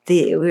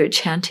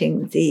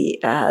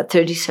the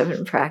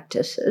 37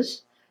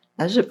 practices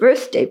as a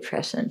birthday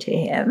present to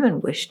him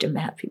and wished him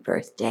happy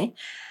birthday.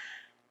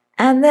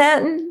 And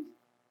then,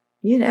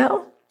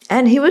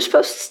 and he was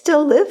supposed to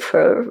still live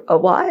for a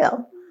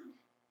while.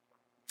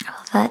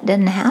 Well, that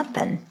didn't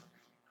happen.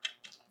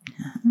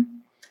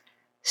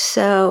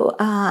 So,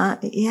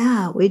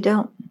 we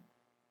don't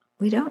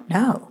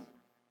know.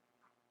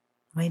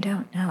 We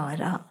don't know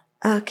at all.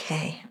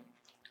 Okay.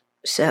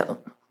 So,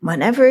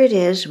 whenever it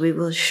is, we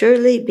will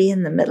surely be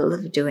in the middle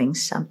of doing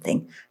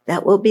something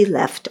that will be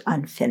left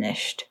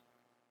unfinished.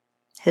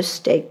 His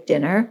steak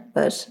dinner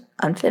was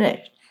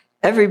unfinished.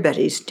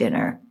 Everybody's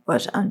dinner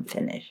was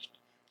unfinished.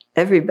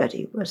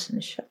 Everybody was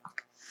in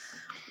shock.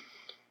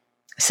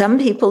 Some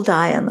people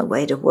die on the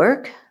way to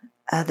work,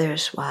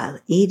 others while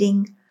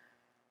eating,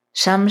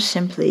 some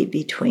simply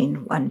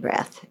between one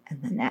breath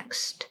and the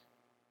next.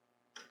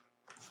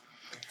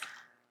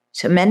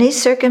 So many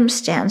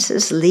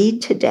circumstances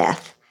lead to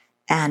death,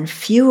 and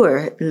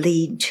fewer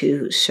lead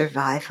to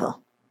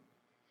survival.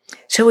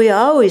 So we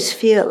always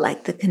feel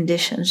like the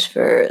conditions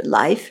for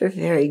life are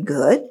very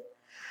good,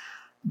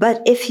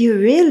 But if you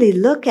really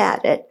look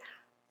at it,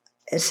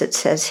 as it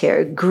says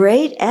here,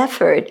 great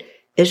effort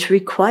is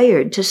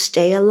required to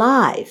stay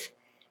alive.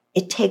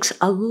 It takes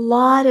a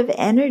lot of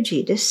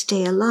energy to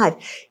stay alive.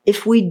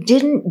 If we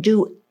didn't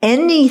do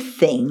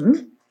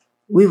anything,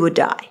 we would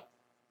die.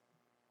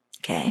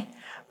 Okay?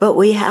 But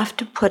we have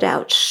to put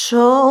out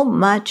so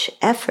much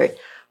effort.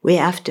 We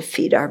have to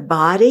feed our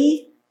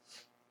body,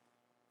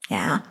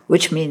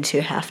 which means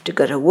you have to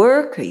go to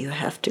work, or you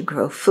have to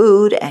grow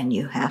food, and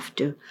you have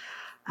to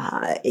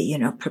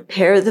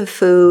prepare the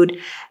food.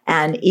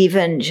 And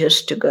even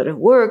just to go to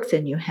work,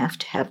 then you have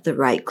to have the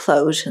right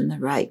clothes and the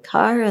right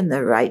car and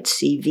the right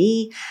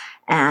CV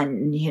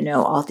and,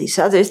 all these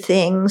other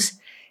things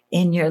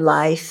in your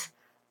life.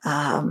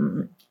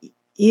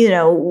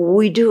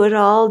 We do it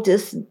all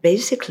just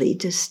basically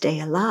to stay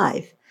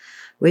alive.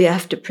 We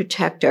have to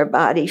protect our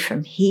body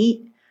from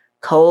heat,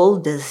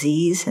 cold,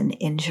 disease, and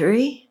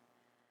injury.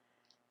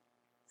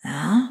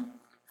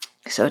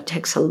 So it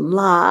takes a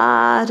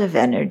lot of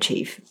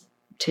energy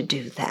to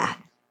do that.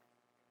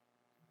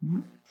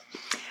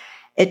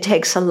 It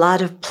takes a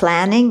lot of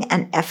planning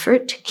and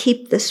effort to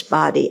keep this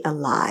body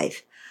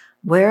alive.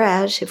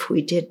 Whereas if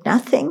we did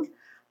nothing,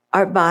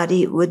 our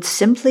body would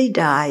simply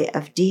die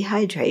of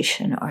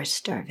dehydration or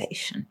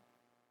starvation.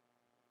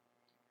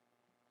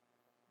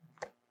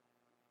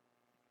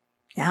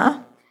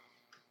 Yeah?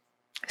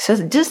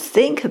 So just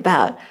think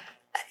about,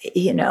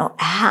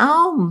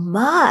 how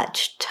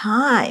much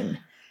time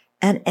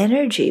and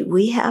energy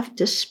we have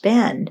to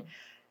spend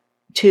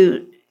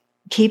to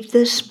keep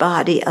this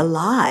body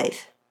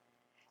alive.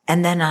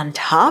 And then on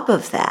top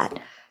of that,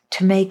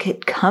 to make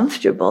it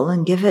comfortable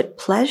and give it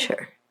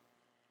pleasure.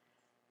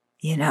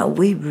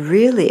 We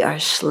really are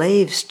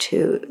slaves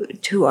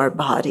to our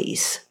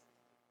bodies.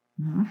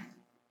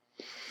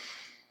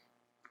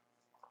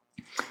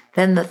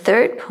 Then the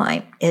third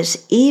point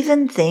is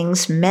even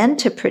things meant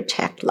to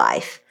protect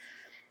life,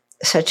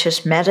 such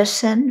as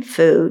medicine,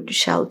 food,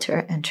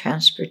 shelter, and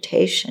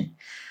transportation,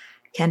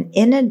 can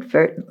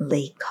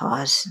inadvertently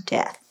cause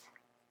death.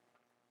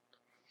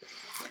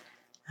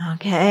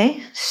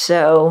 Okay,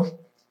 so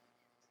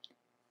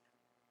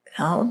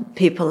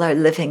people are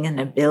living in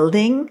a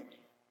building.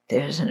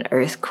 There's an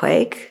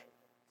earthquake.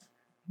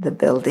 The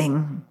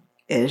building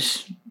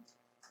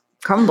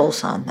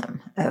crumbles on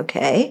them.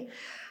 Okay,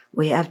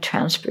 we have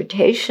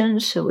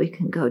transportation, so we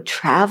can go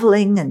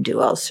traveling and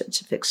do all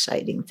sorts of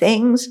exciting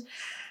things.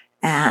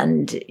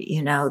 And,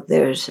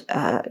 there's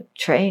a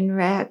train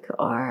wreck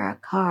or a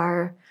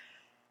car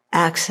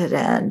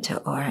accident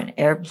or an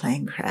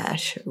airplane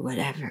crash or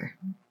whatever.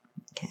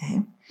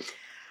 Okay.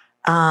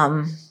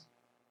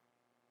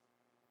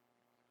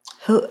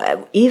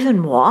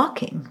 Even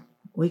walking,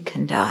 we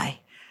can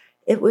die.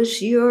 It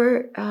was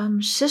your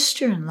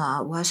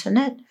sister-in-law, wasn't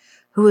it,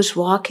 who was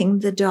walking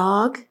the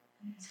dog?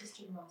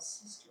 Sister-in-law's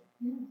sister.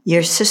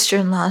 Your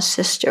sister-in-law's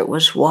sister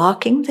was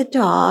walking the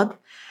dog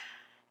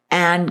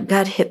and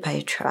got hit by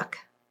a truck.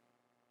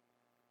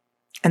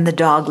 And the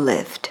dog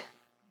lived.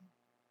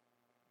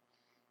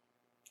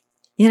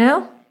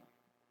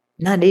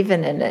 Not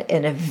even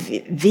in a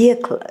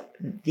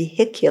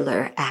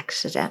vehicular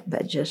accident,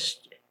 but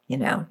just,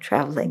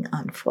 traveling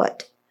on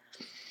foot.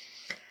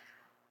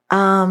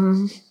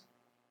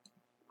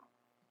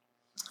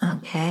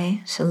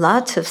 Okay, so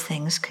lots of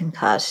things can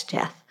cause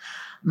death.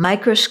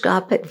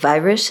 Microscopic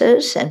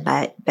viruses and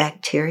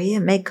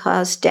bacteria may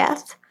cause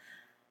death.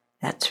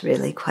 That's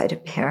really quite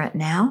apparent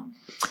now.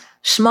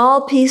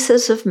 Small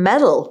pieces of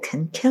metal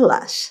can kill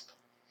us.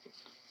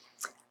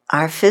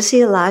 Our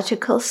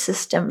physiological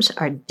systems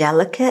are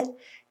delicate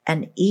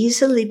and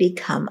easily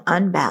become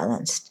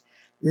unbalanced,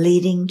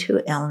 leading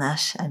to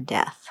illness and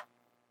death.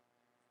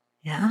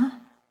 Yeah?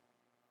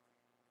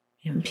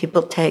 And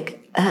people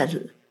think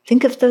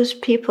of those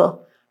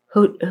people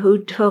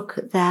who took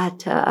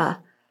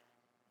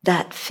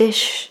that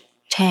fish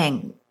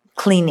tank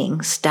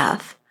cleaning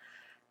stuff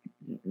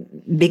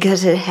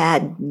because it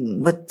had,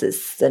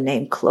 what's the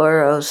name,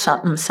 chloro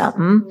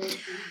something,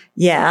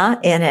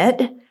 in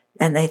it.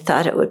 And they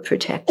thought it would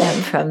protect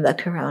them from the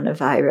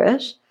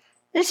coronavirus.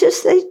 It's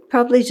just, they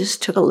probably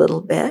just took a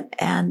little bit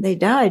and they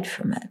died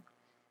from it.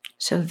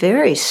 So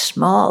very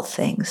small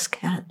things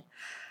can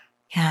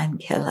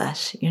kill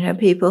us.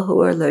 People who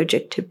are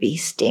allergic to bee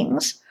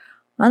stings,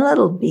 one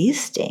little bee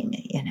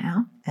sting,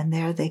 and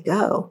there they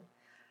go.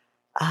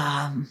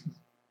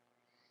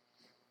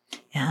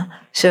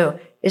 So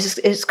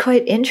it's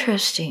quite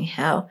interesting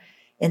how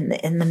in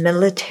the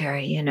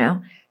military,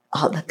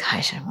 all the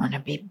guys want to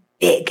be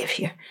big. If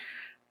you're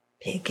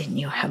big and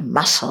you have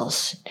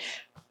muscles,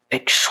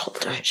 big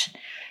shoulders,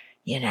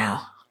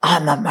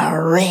 I'm a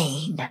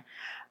Marine,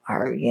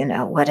 or,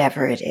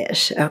 whatever it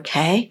is,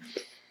 okay?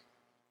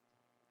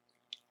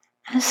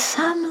 And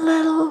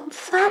some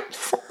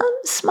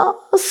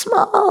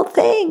small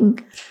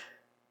thing.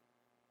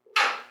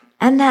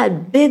 And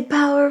that big,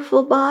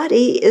 powerful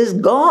body is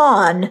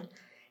gone.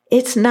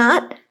 It's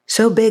not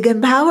so big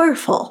and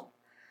powerful.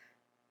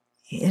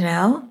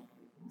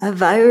 A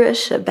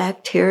virus, a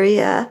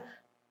bacteria,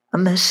 a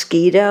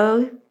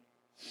mosquito,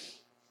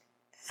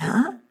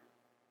 Yeah?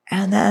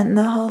 And then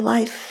the whole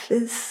life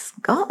is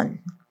gone.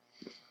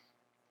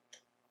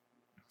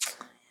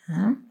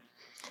 Yeah?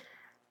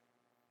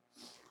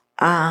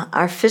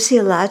 Our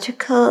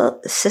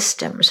physiological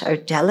systems are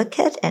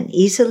delicate and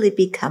easily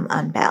become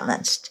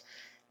unbalanced,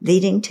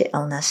 leading to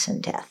illness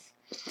and death.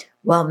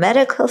 While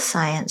medical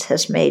science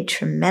has made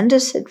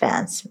tremendous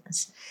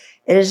advancements,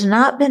 it has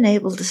not been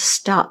able to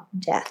stop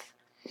death.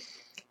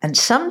 And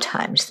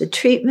sometimes the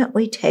treatment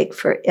we take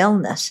for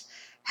illness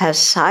has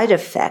side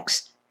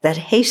effects that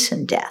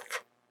hasten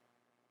death.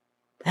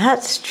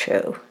 That's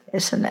true,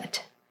 isn't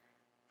it?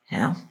 You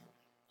know,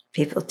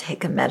 people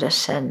take a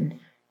medicine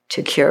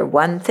to cure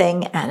one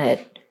thing and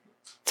it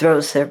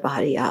throws their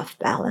body off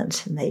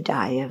balance and they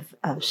die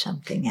of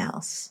something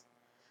else.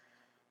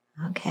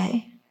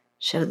 Okay?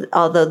 So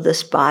although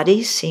this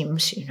body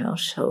seems,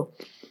 so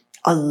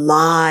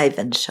alive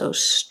and so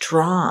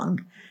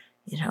strong,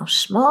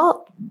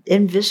 small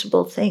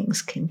invisible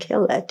things can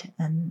kill it.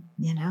 And,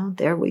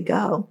 there we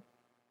go.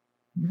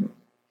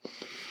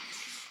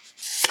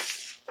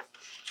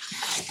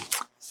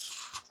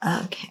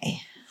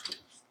 Okay.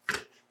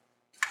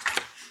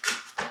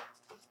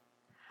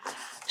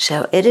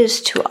 So it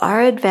is to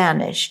our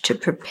advantage to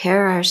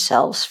prepare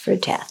ourselves for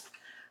death,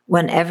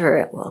 whenever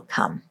it will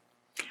come.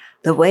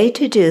 The way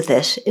to do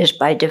this is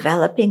by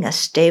developing a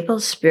stable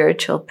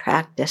spiritual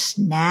practice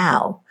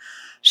now,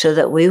 so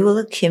that we will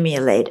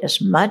accumulate as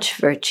much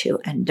virtue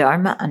and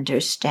Dharma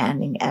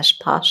understanding as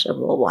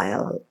possible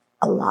while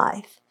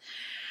alive.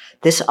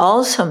 This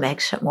also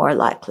makes it more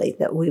likely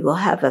that we will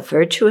have a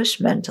virtuous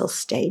mental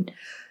state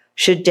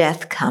should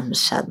death come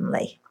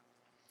suddenly.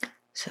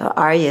 So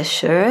Arya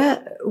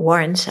Shura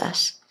warns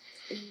us,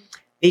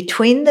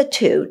 between the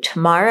two,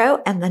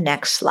 tomorrow and the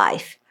next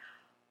life,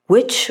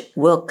 which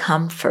will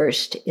come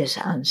first is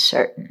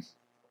uncertain.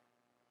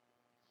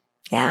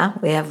 Yeah,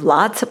 we have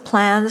lots of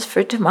plans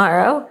for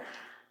tomorrow,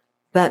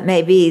 but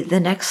maybe the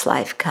next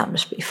life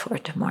comes before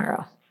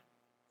tomorrow.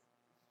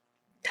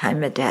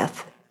 Time of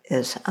death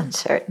is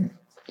uncertain.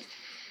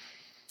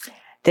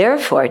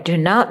 Therefore, do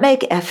not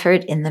make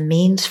effort in the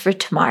means for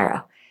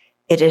tomorrow.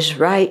 It is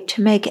right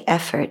to make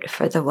effort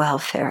for the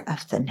welfare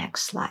of the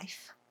next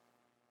life.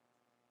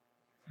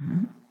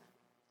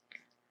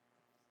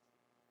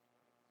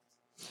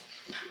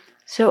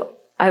 So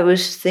I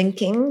was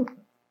thinking,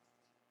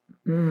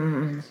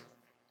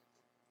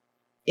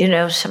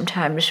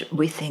 sometimes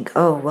we think,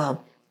 oh,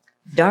 well,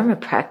 Dharma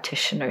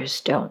practitioners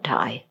don't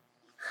die.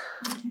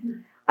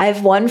 I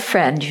have one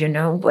friend,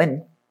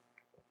 when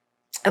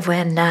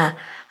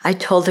I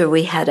told her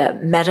we had a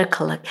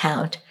medical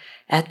account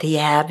at the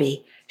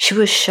Abbey, she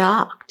was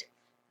shocked.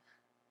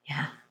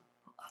 Yeah.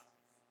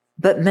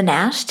 But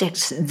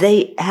monastics,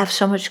 they have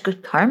so much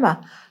good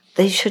karma,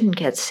 they shouldn't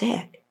get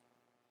sick.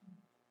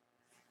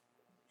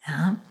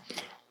 Yeah.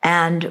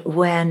 And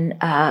when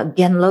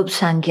Genlob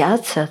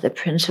Sangyatsa, the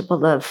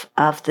principal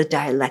of the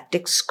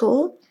dialectic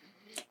school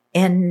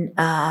in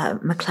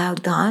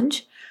MacLeod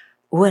Ganj,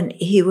 when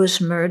he was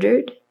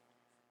murdered,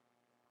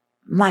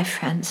 my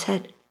friend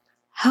said,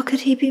 how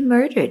could he be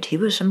murdered? He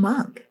was a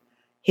monk.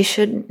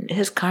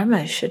 His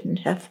karma shouldn't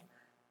have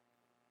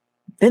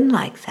been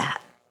like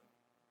that.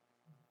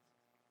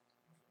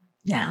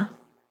 Yeah.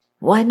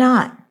 Why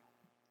not?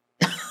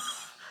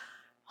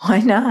 Why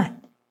not?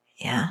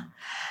 Yeah.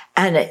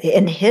 And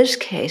in his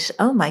case,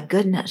 oh my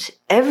goodness,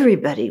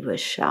 everybody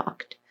was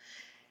shocked.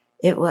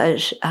 It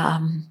was,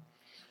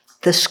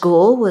 the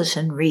school was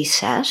in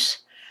recess,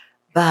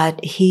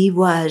 but he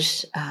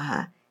was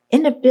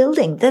in a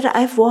building that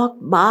I've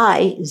walked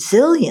by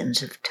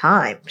zillions of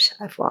times.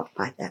 I've walked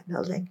by that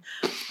building.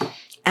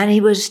 And he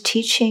was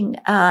teaching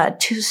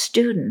 2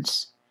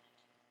 students.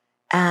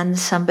 And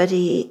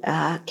somebody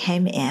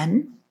came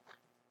in.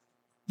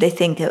 They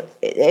think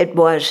it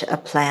was a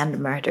planned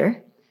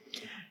murder.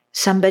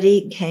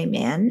 Somebody came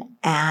in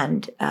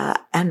and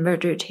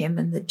murdered him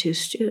and the 2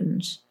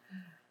 students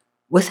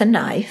with a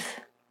knife.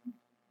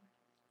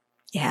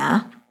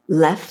 Yeah,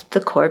 left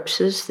the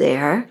corpses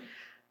there,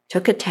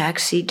 took a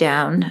taxi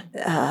down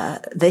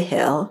the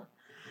hill,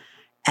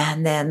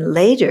 and then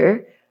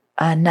later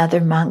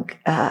another monk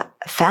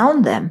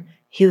found them.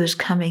 He was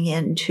coming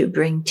in to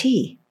bring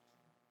tea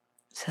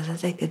so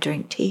that they could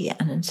drink tea,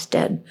 and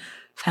instead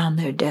found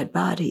their dead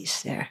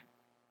bodies there.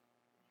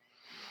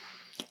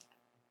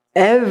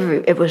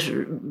 It was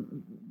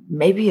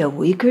maybe a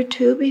week or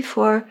 2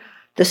 before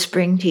the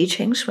spring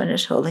teachings, when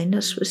His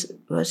Holiness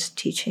was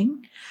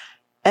teaching.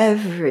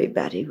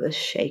 Everybody was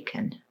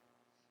shaken,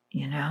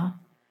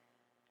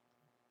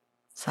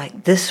 It's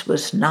like this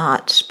was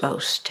not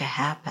supposed to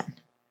happen.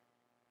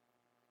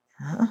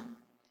 Huh?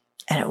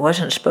 And it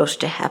wasn't supposed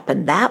to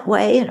happen that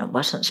way, and it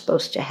wasn't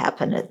supposed to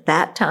happen at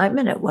that time,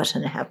 and it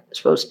wasn't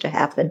supposed to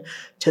happen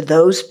to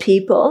those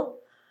people.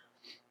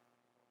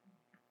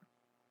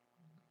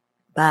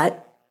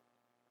 But,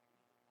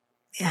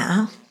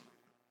 yeah,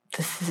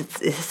 this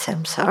is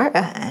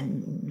samsara,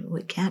 and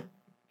we can't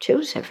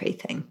choose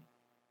everything.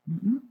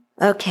 Mm-hmm.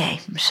 Okay,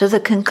 so the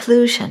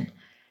conclusion.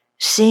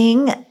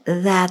 Seeing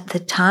that the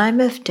time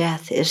of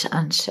death is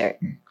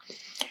uncertain,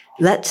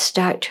 Let's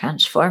start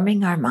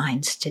transforming our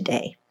minds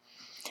today.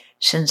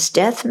 Since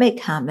death may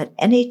come at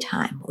any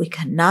time, we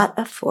cannot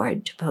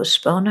afford to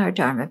postpone our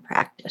Dharma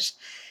practice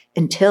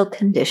until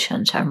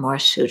conditions are more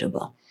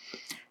suitable.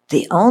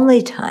 The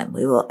only time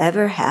we will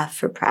ever have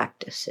for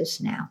practice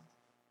is now.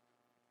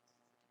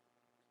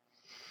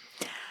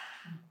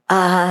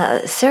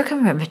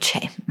 Serkan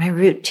Rinpoche, my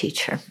root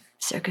teacher,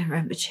 Serkan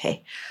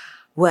Rinpoche,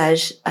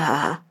 was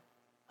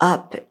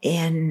up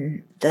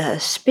in the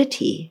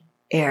Spiti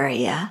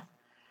area.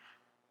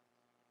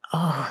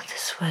 Oh,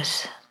 this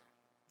was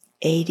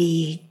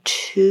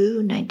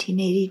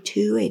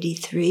 1982,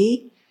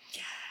 83.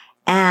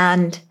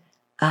 And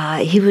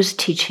he was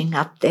teaching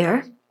up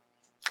there.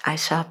 I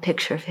saw a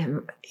picture of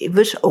him. He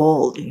was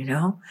old,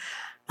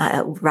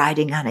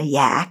 riding on a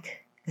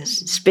yak.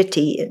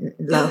 Spiti in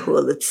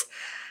Lahul,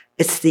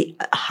 it's the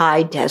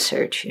high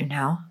desert,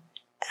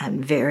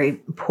 and very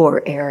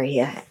poor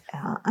area,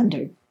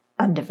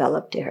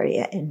 undeveloped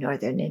area in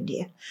northern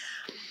India.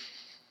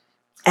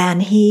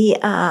 And he,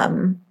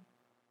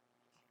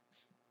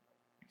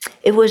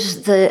 it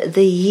was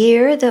the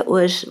year that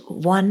was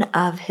one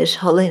of His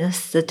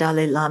Holiness the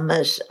Dalai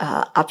Lama's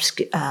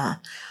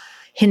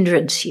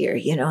hindrance year,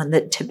 in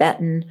the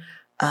Tibetan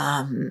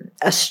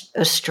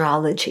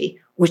astrology,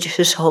 which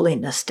His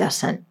Holiness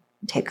doesn't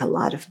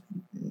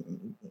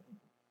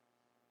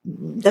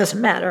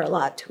matter a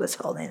lot to His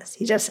Holiness.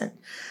 He doesn't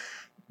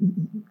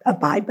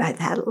abide by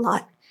that a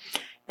lot.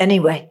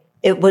 Anyway,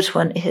 it was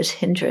his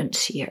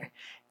hindrance year.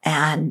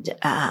 And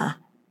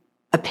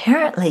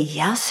apparently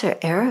Yasser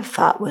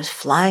Arafat was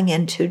flying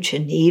into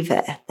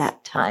Geneva at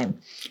that time.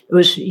 It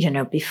was,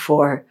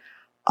 before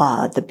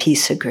the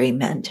peace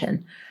agreement.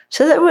 And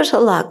so there was a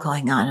lot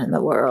going on in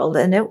the world,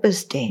 and it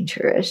was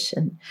dangerous.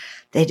 And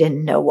they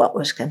didn't know what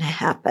was going to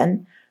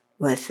happen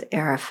with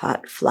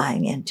Arafat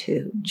flying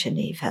into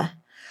Geneva.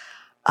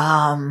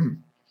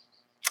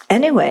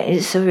 Anyway,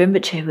 so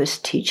Rinpoche was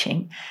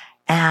teaching,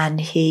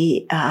 and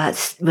he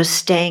was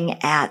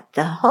staying at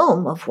the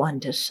home of one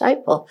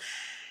disciple,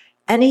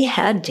 and he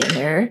had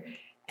dinner,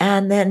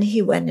 and then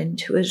he went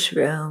into his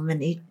room,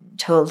 and he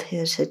told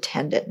his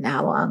attendant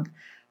Nawang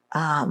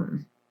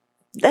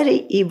that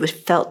he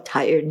felt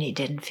tired and he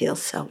didn't feel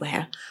so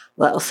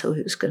well, so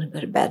he was going to go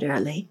to bed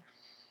early.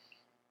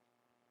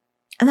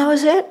 And that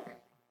was it.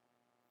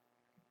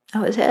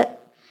 That was it.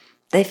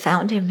 They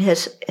found him,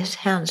 his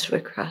hands were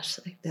crossed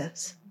like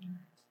this.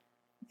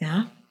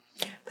 Yeah.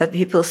 But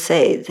people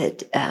say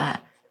that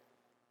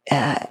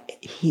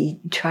he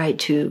tried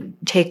to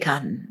take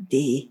on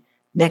the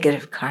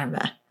negative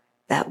karma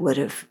that would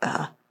have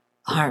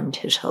harmed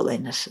His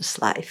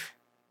Holiness's life.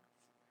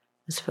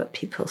 That's what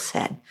people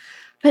said.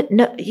 But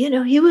no,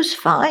 he was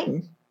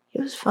fine.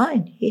 He was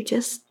fine. He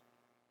just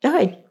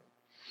died.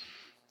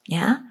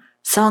 Yeah.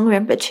 Song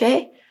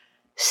Rinpoche,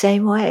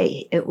 same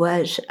way. It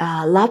was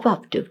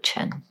Labab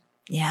Dukchen.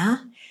 Yeah.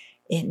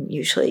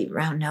 Usually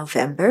around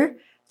November,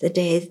 the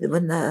day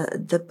when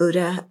the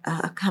Buddha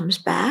comes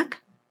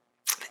back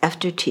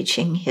after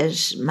teaching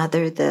his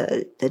mother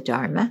the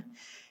Dharma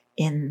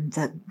in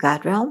the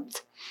God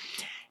realms.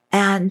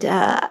 And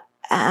Song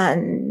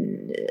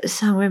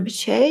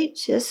Rinpoche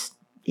just,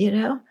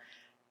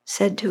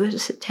 said to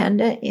his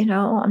attendant,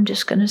 I'm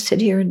just going to sit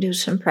here and do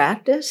some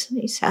practice. And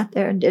he sat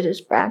there and did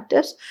his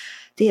practice.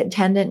 The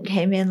attendant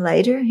came in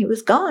later. He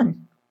was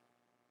gone.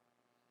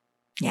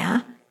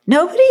 Yeah.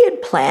 Nobody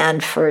had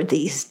planned for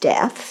these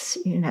deaths,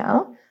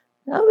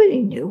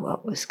 Nobody knew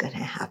what was going to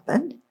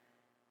happen.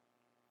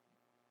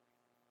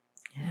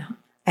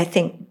 I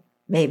think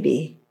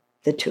maybe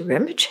the two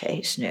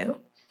Rinpoches knew.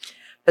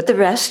 But the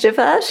rest of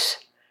us,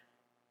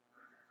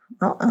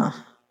 no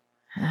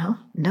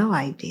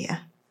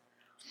idea.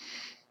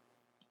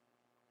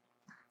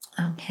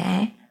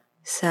 Okay,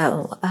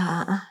 so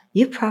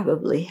you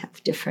probably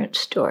have different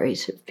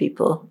stories of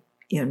people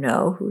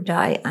who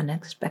die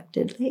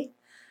unexpectedly.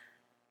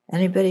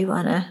 Anybody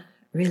want to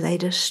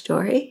relate a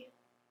story?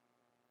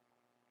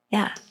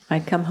 Yeah.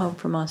 I'd come home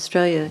from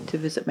Australia to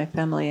visit my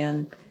family,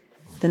 and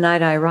the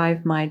night I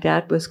arrived, my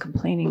dad was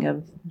complaining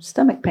of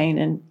stomach pain,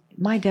 and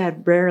my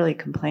dad rarely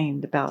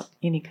complained about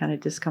any kind of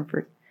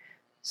discomfort.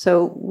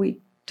 So we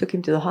took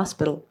him to the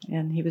hospital,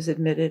 and he was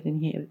admitted,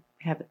 and he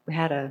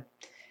had a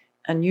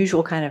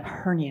unusual kind of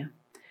hernia.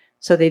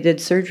 So they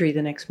did surgery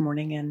the next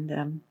morning,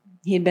 and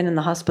he had been in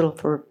the hospital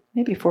for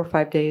maybe 4 or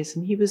 5 days,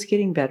 and he was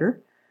getting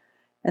better.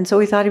 And so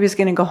we thought he was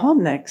going to go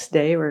home the next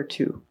day or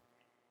two.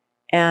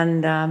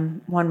 And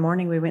one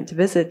morning we went to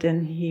visit,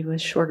 and he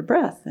was short of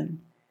breath.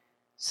 And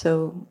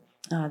so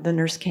the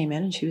nurse came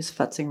in, and she was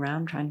futzing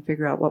around trying to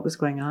figure out what was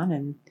going on.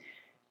 And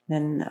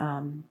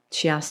then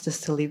she asked us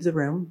to leave the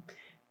room.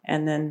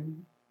 And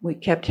then we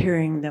kept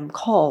hearing them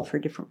call for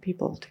different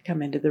people to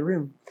come into the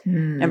room.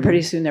 And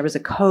pretty soon there was a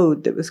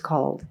code that was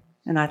called.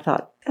 And I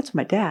thought, that's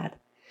my dad.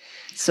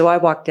 So I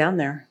walked down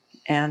there,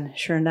 and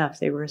sure enough,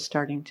 they were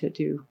starting to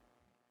do,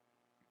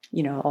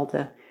 all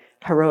the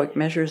heroic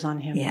measures on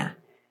him. Yeah.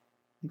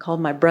 I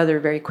called my brother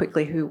very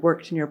quickly, who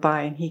worked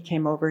nearby, and he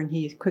came over and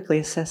he quickly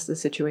assessed the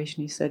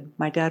situation. He said,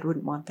 my dad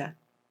wouldn't want that.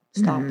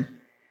 Stop.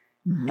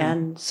 Mhm.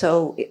 And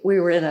so we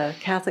were in a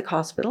Catholic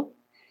hospital.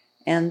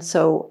 And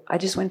so I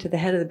just went to the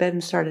head of the bed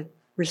and started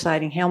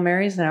reciting Hail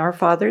Marys and Our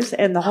Fathers,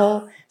 and the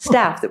whole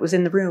staff that was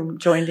in the room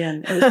joined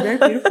in. It was very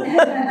beautiful.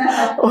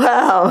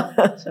 Wow.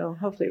 So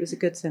hopefully it was a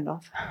good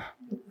send-off.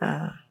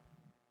 Uh,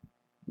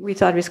 We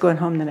thought he was going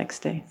home the next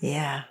day.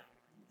 yeah.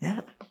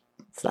 Yeah.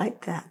 It's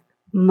like that.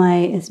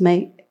 This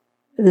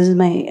is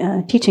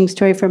my teaching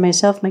story for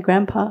myself. My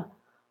grandpa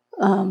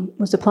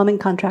was a plumbing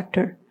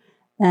contractor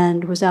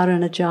and was out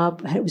on a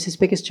job. It was his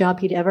biggest job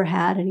he'd ever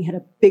had, and he had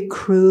a big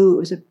crew. It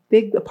was a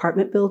big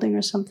apartment building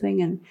or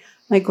something, and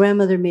my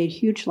grandmother made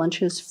huge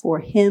lunches for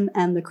him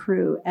and the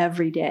crew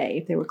every day.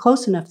 If they were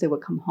close enough, they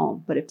would come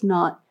home, but if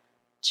not,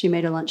 she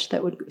made a lunch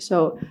that would.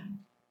 So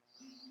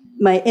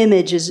my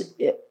image is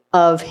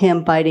of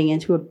him biting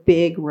into a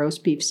big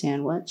roast beef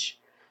sandwich,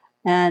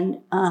 and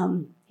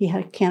he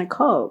had a can of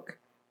Coke,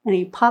 and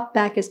he popped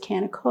back his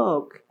can of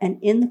Coke, and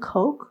in the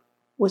Coke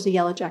was a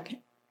yellow jacket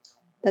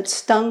that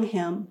stung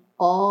him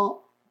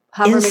all.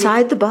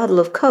 Inside the bottle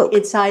of Coke.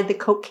 Inside the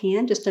Coke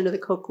can, just under the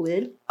Coke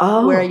lid,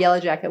 Oh. where a yellow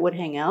jacket would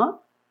hang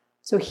out.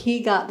 So he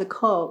got the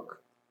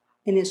Coke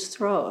in his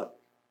throat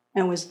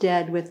and was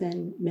dead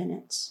within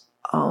minutes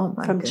Oh,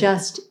 my from goodness.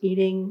 just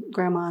eating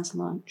grandma's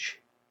lunch.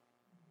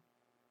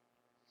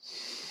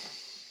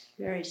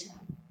 Very sad.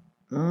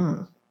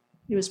 Mm.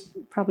 He was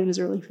probably in his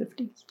early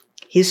 50s.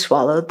 He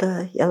swallowed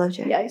the yellow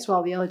jacket? Yeah, he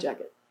swallowed the yellow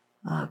jacket.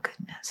 Oh,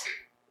 goodness.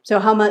 So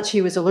how much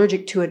he was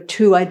allergic to it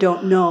too, I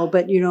don't know.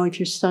 But, you know, if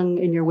you're stung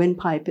in your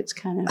windpipe, it's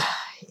kind of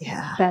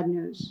Yeah. bad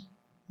news.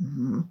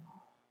 Mhm.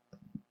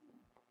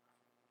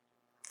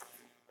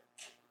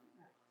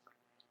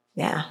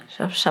 Yeah.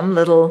 So some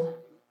little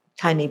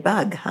tiny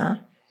bug, huh?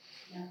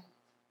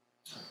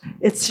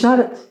 It's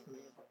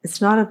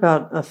not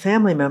about a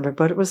family member,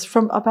 but it was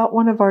from about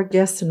one of our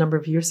guests a number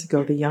of years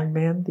ago, the young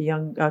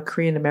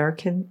Korean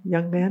American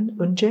young man,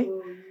 Unjae.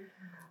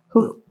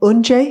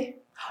 Unjae?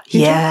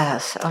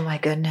 Yes. Oh, my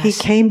goodness. He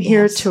came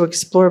here Yes. to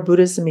explore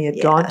Buddhism. He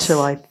had gone to, Yes.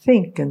 I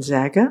think,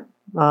 Gonzaga.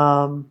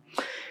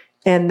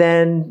 And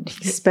then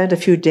he spent a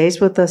few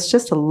days with us,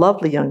 just a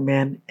lovely young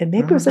man. And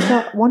maybe it was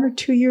about 1 or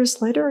 2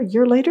 years later, a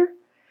year later,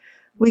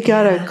 we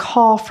got a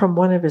call from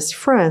one of his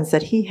friends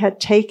that he had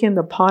taken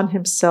upon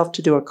himself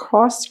to do a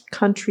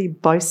cross-country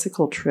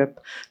bicycle trip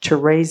to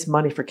raise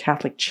money for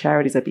Catholic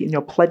charities. That'd be,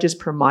 pledges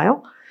per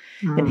mile.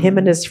 And him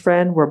and his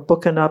friend were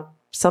booking up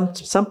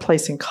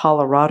someplace in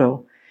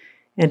Colorado.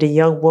 And a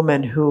young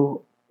woman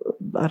who,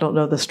 I don't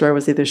know, the story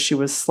was either she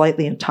was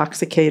slightly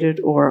intoxicated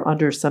or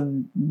under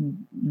some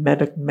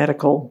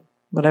medical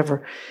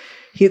whatever.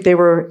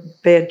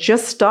 They had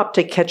just stopped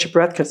to catch a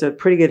breath because of a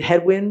pretty good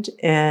headwind,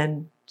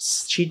 and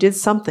she did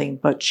something,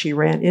 but she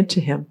ran into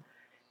him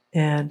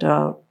and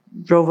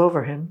drove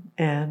over him,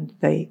 and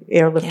they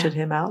airlifted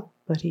him out,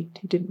 but he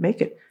didn't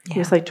make it. He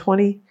was like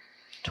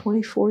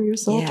 24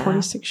 years old,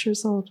 26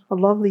 years old, a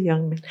lovely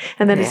young man.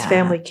 And then his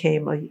family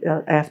came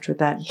after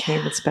that and came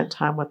and spent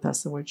time with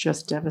us, and were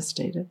just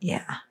devastated.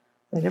 Yeah.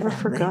 They never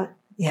Family. forgot.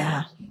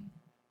 Yeah.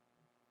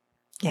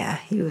 Yeah,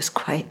 he was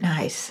quite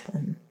nice.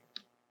 And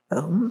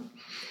boom.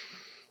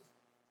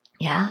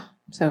 Yeah.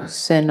 So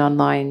Sin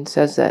Online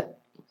says that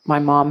my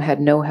mom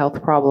had no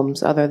health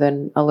problems other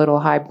than a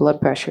little high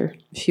blood pressure.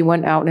 She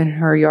went out in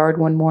her yard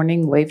one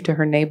morning, waved to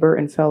her neighbor,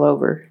 and fell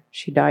over.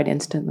 She died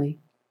instantly.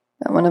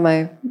 One of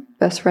my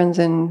best friends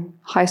in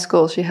high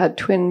school, she had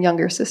twin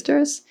younger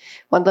sisters.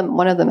 One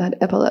of them had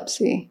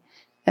epilepsy,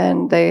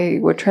 and they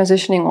were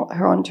transitioning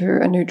her onto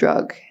a new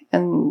drug.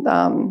 And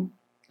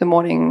the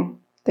morning,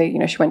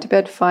 she went to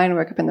bed fine,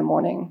 woke up in the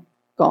morning,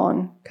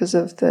 gone, because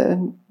of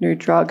the new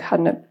drug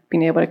hadn't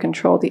been able to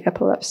control the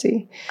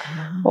epilepsy,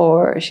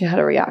 or she had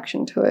a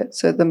reaction to it.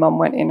 So the mom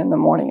went in the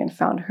morning and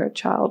found her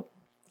child.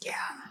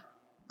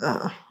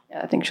 Yeah.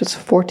 I think she was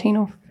 14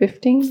 or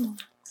 15.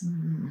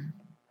 Mm.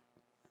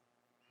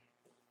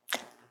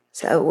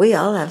 So we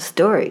all have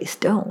stories,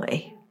 don't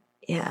we?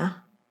 Yeah.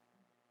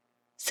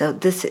 So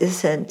this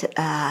isn't,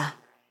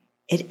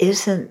 it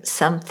isn't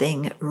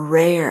something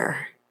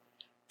rare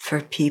for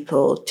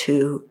people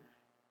to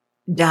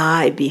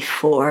die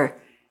before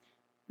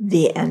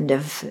the end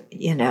of,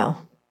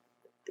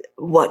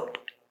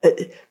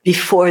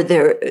 before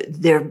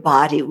their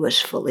body was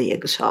fully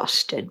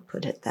exhausted,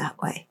 put it that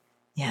way.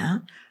 Yeah.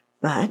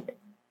 But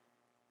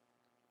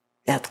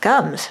death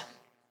comes.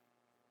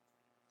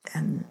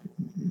 And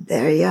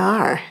there you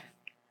are.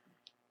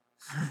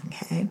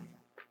 Okay.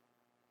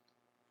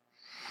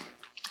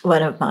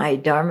 One of my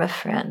Dharma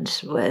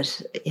friends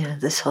was,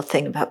 this whole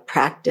thing about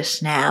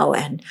practice now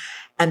and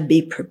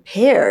be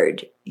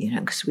prepared,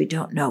 because we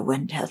don't know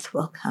when death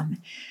will come.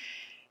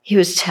 He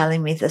was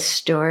telling me this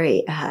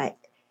story.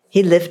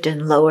 He lived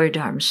in Lower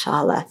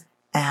Dharamsala,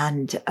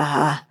 and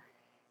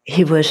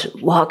he was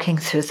walking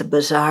through the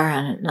bazaar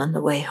on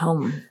the way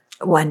home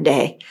one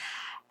day,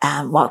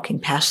 walking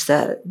past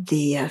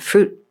the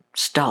fruit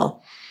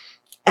stall,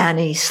 and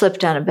he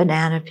slipped on a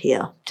banana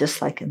peel,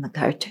 just like in the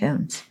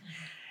cartoons.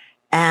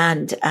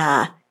 And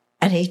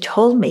he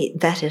told me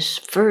that his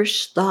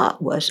first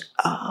thought was,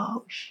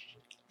 "Oh,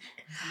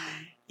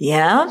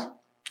 yeah,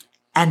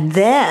 And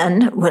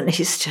then when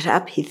he stood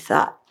up, he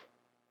thought,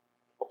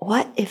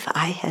 what if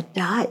I had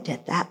died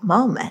at that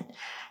moment?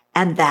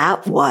 And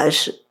that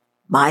was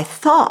my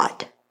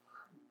thought.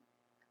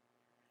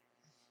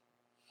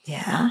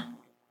 Yeah.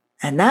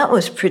 And that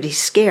was pretty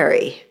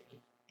scary.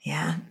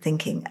 Yeah.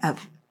 Thinking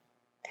of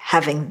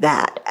having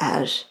that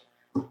as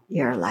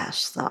your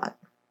last thought.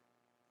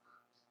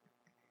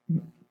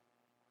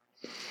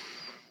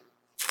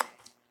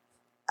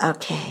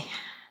 Okay.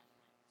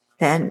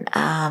 Then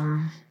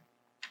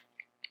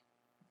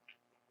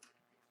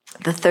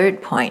the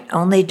third point,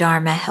 only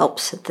Dharma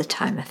helps at the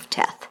time of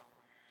death.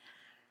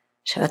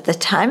 So at the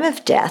time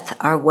of death,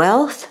 our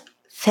wealth,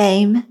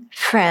 fame,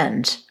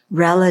 friends,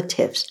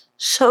 relatives,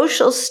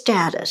 social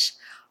status,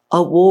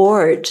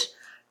 awards,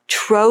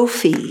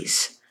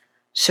 trophies,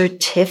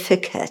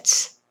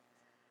 certificates,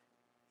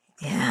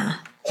 yeah,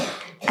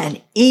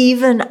 and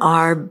even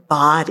our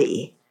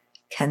body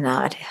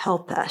cannot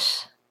help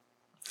us.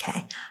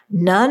 Okay,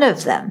 none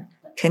of them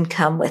can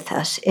come with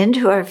us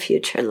into our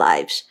future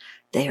lives.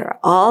 They are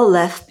all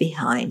left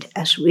behind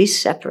as we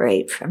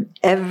separate from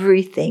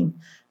everything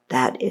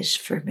that is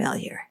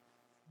familiar.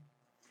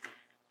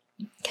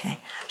 Okay,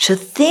 so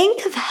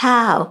think of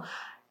how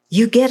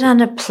you get on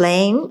a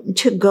plane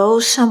to go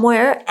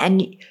somewhere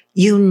and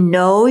you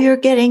know you're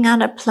getting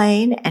on a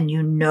plane and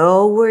you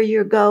know where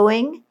you're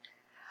going,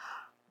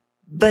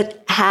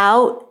 but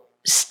how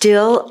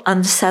still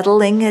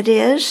unsettling it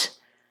is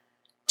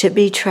to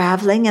be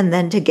traveling and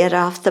then to get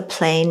off the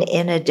plane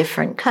in a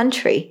different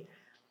country.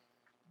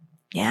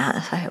 Yeah,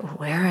 it's like,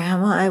 where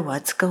am I?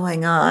 What's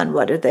going on?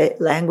 What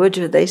language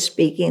are they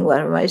speaking? What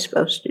am I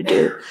supposed to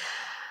do?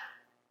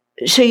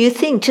 So you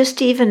think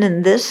just even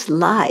in this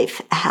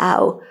life,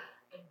 how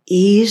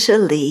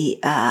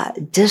easily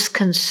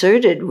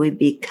disconcerted we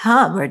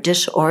become or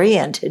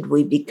disoriented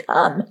we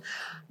become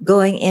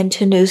going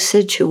into new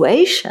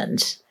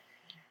situations.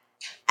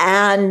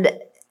 And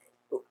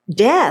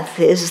death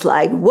is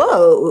like,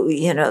 whoa,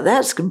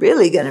 that's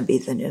really going to be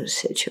the new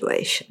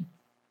situation.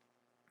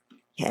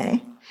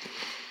 Okay?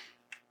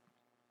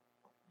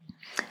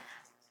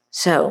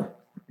 So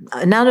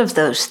none of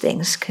those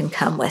things can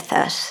come with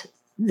us.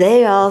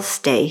 They all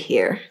stay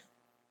here.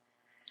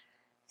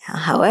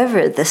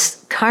 However,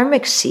 the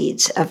karmic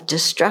seeds of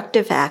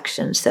destructive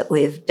actions that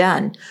we have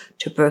done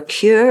to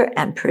procure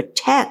and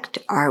protect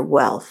our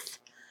wealth,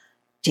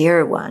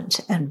 dear ones,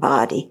 and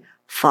body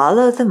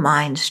follow the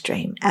mind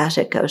stream as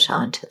it goes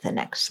on to the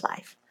next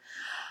life.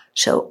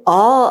 So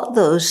all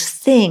those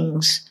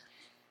things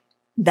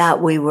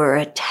that we were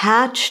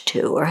attached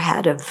to or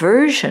had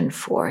aversion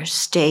for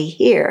stay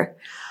here,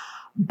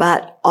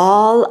 but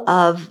all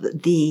of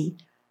the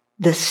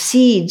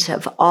seeds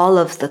of all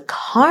of the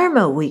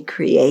karma we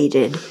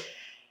created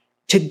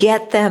to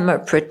get them or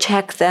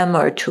protect them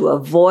or to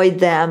avoid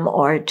them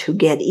or to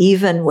get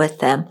even with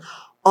them,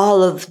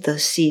 all of the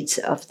seeds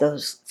of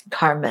those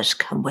karmas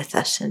come with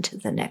us into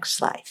the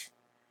next life.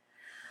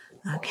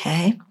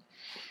 Okay?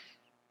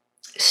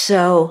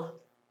 So,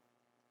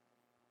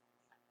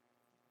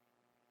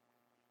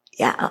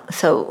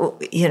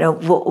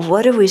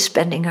 what are we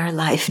spending our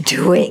life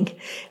doing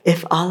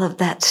if all of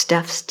that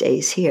stuff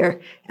stays here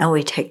and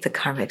we take the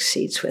karmic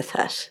seeds with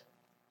us?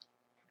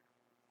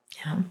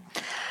 Yeah.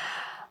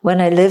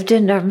 When I lived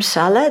in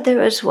Dharamsala, there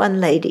was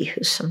one lady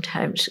who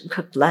sometimes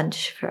cooked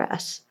lunch for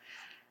us.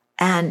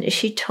 And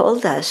she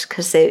told us,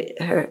 because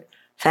her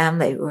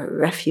family were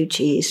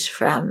refugees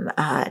from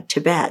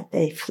Tibet.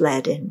 They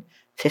fled in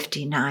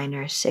 59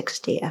 or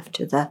 60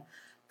 after the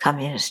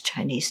communist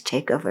Chinese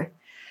takeover.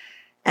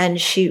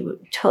 And she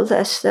told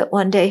us that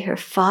one day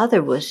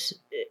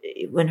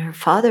when her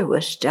father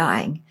was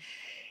dying,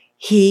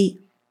 he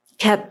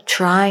kept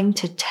trying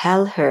to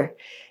tell her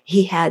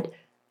he had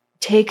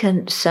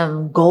taken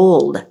some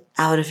gold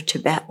out of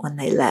Tibet when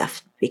they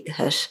left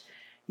because,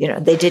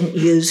 they didn't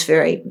use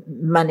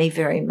money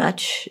very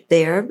much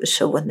there.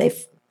 So when they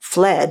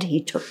fled,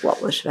 he took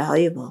what was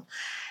valuable.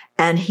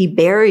 And he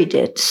buried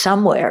it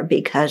somewhere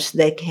because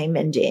they came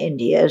into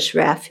India as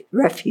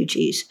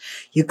refugees.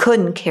 You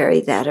couldn't carry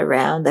that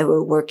around. They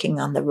were working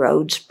on the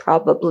roads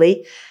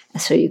probably,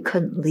 and so you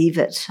couldn't leave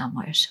it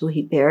somewhere. So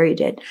he buried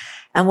it.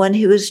 And when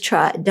he was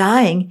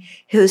dying,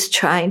 he was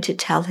trying to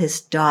tell his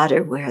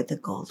daughter where the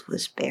gold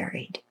was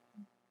buried.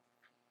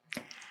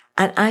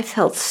 And I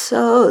felt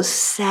so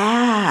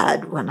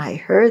sad when I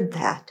heard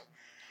that,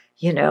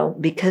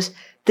 because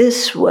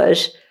this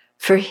was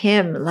for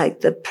him like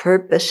the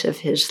purpose of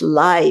his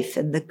life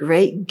and the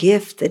great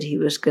gift that he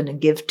was going to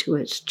give to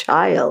his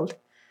child.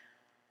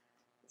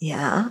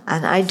 Yeah,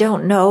 and I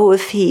don't know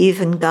if he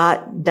even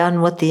got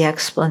done with the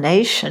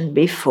explanation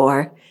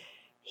before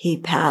he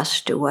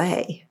passed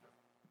away.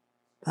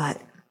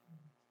 But,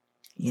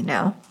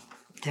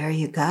 there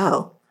you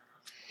go.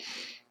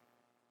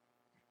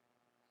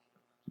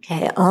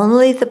 Okay,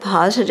 only the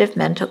positive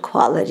mental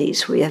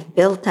qualities we have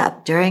built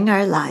up during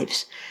our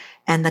lives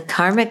and the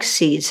karmic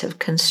seeds of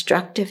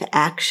constructive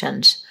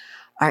actions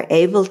are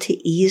able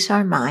to ease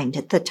our mind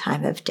at the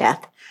time of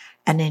death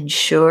and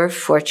ensure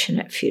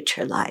fortunate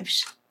future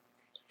lives.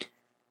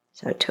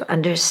 So to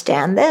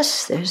understand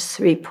this, there's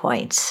 3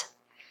 points.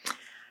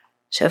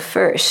 So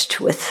first,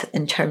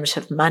 in terms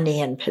of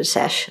money and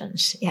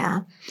possessions,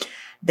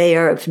 they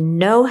are of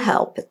no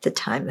help at the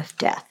time of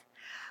death.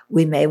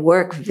 We may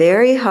work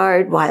very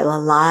hard while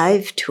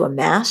alive to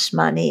amass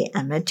money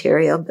and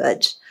material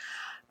goods,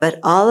 but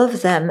all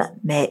of them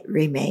may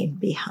remain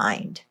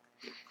behind.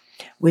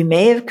 We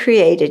may have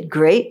created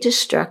great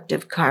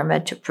destructive karma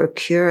to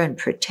procure and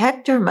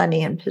protect our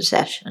money and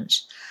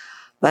possessions,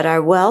 but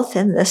our wealth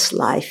in this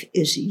life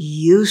is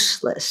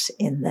useless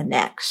in the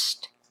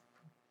next.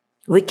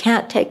 We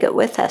can't take it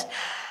with us.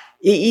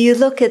 You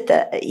look at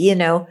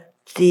the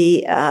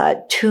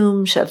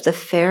tombs of the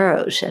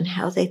pharaohs and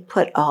how they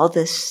put all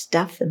this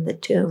stuff in the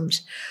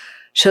tombs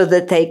so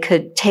that they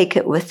could take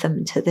it with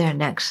them to their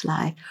next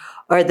life.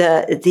 Or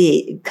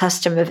the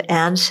custom of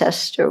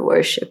ancestor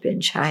worship in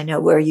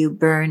China, where you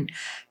burn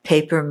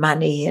paper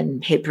money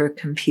and paper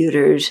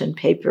computers and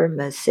paper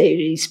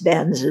Mercedes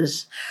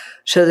Benzes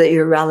so that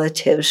your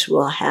relatives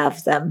will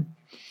have them,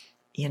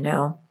 in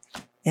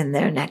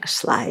their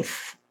next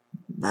life.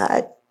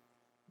 But,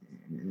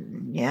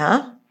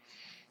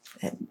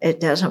 it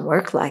doesn't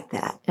work like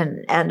that.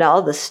 And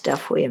all the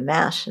stuff we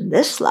amass in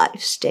this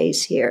life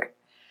stays here.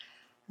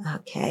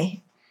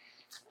 Okay.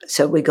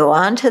 So we go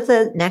on to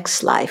the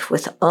next life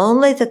with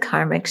only the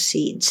karmic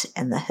seeds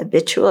and the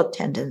habitual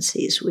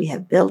tendencies we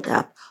have built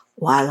up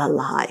while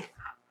alive.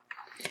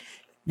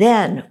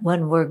 Then,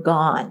 when we're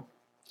gone,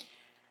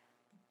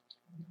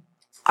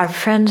 our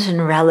friends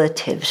and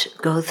relatives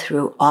go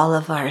through all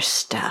of our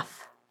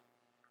stuff.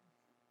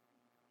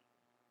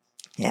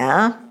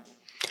 Yeah?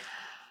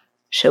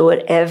 So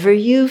whatever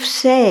you've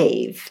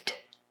saved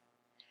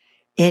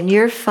in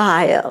your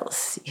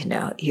files,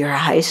 your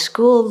high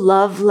school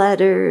love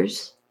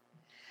letters,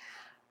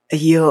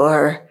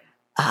 your,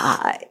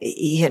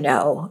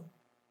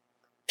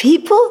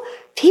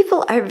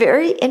 people are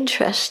very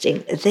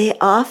interesting. They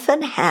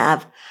often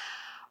have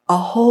a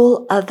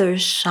whole other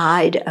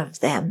side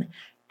of them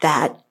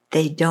that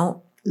they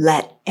don't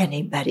let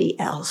anybody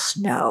else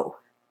know.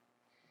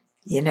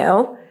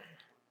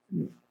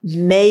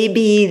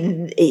 Maybe,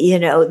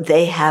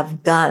 they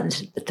have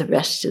guns, but the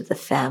rest of the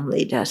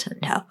family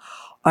doesn't know.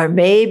 Or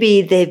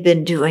maybe they've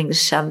been doing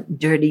some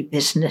dirty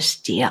business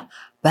deal,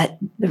 but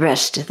the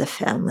rest of the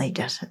family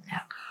doesn't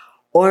know.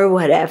 Or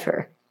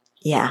whatever.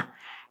 Yeah.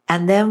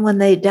 And then when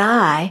they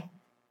die,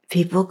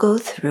 people go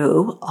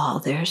through all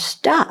their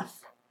stuff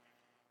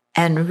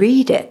and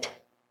read it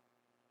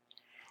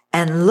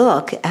and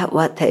look at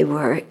what they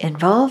were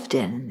involved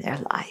in their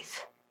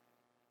life.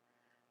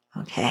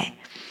 Okay.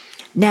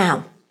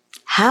 Now,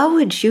 how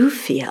would you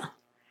feel?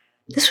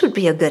 This would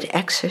be a good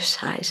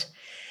exercise.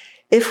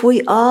 If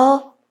we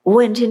all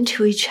went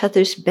into each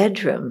other's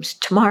bedrooms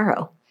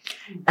tomorrow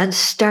and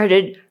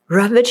started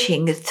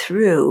rummaging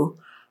through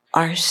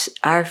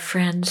our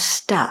friends'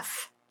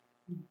 stuff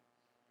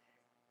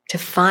to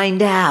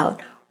find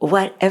out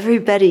what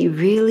everybody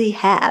really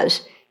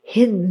has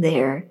hidden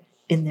there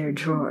in their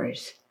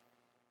drawers.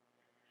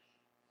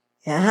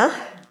 Yeah?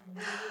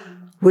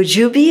 Would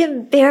you be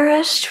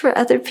embarrassed for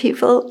other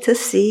people to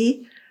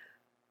see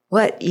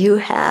what you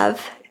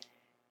have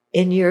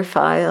in your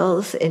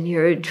files, in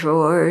your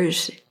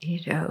drawers?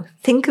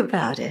 Think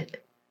about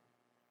it.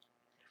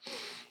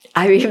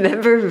 I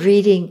remember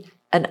reading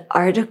an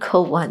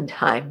article one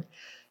time,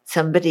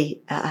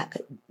 somebody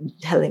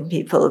telling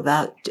people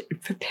about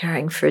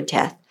preparing for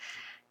death,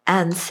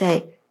 and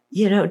say,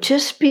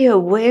 just be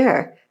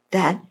aware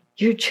that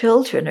your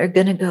children are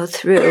going to go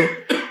through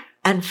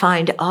and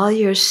find all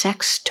your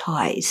sex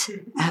toys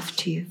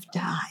after you've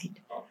died.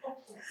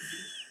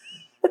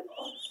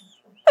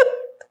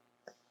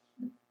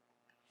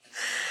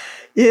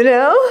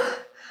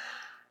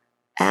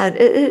 And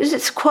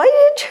it's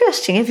quite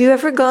interesting. Have you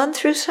ever gone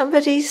through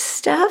somebody's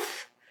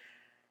stuff?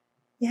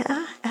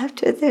 Yeah,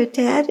 after they're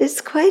dead,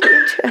 it's quite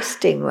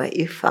interesting what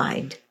you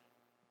find.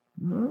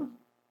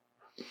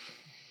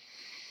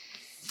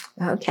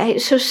 Okay,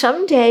 so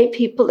someday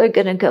people are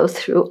going to go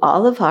through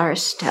all of our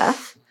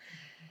stuff.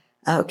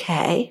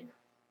 Okay,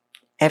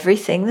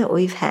 everything that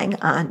we've hang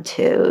on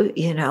to,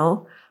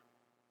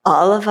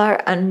 all of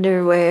our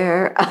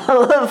underwear,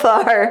 all of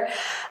our,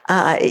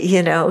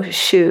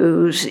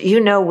 shoes.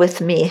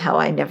 With me how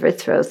I never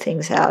throw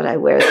things out. I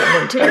wear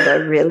them until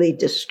they're really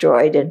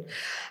destroyed and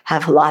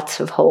have lots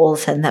of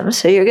holes in them.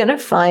 So you're going to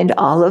find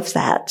all of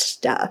that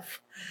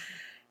stuff.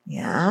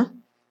 Yeah.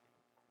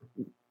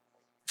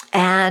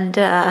 And,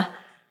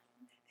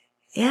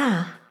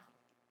 yeah.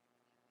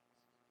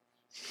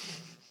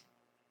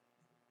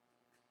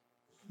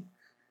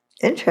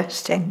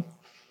 Interesting.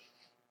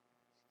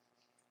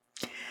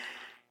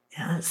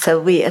 Yeah, so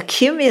we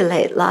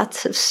accumulate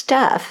lots of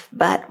stuff,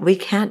 but we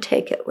can't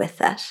take it with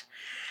us.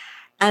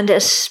 And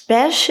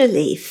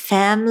especially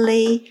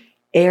family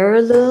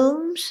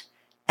heirlooms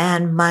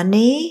and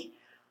money,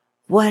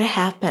 what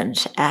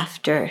happens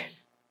after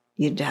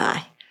you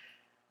die?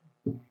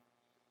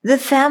 The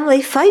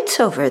family fights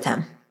over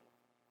them.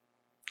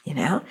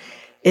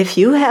 If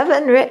you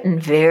haven't written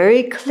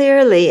very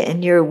clearly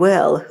in your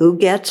will who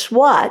gets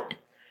what,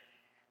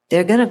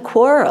 they're going to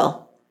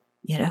quarrel.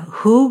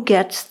 Who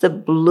gets the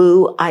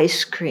blue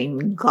ice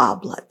cream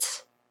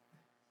goblets?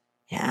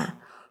 Yeah.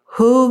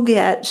 Who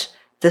gets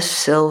the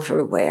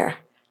silverware?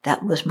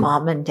 That was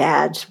mom and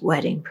dad's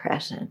wedding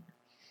present.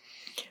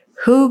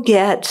 Who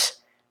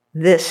gets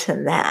this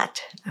and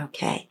that?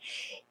 Okay.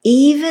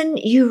 Even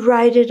you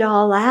write it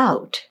all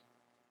out.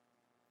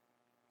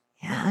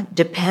 Yeah,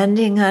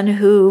 depending on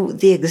who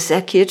the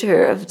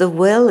executor of the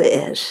will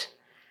is,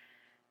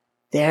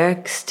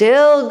 there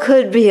still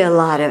could be a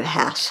lot of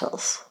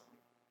hassles.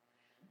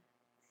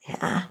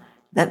 Yeah,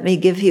 let me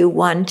give you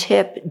one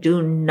tip.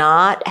 Do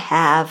not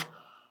have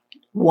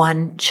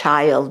one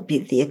child be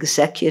the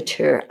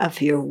executor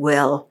of your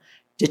will,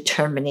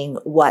 determining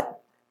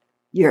what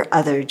your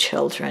other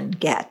children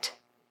get.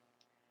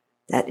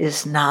 That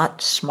is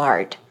not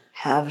smart.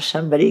 Have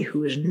somebody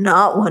who is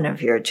not one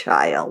of your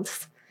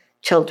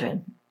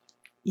children,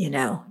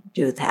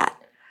 do that.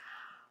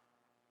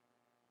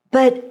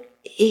 But,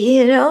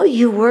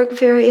 you work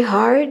very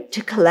hard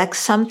to collect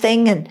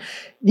something and,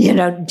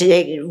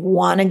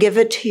 want to give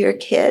it to your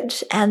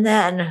kids. And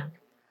then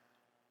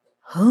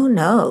who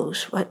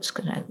knows what's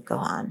going to go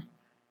on.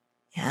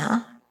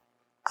 Yeah.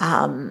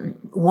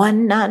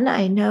 One nun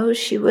I know,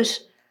 she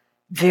was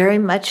very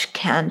much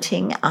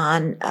counting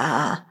on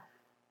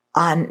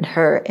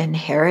her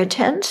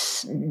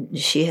inheritance.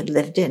 She had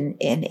lived in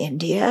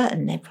India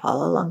and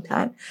Nepal a long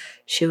time.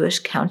 She was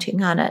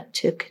counting on it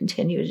to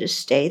continue to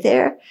stay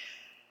there.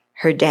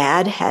 Her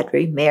dad had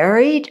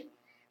remarried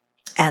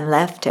and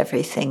left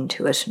everything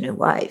to his new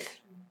wife.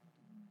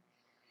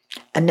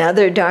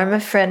 Another Dharma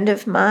friend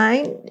of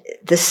mine,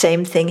 the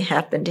same thing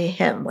happened to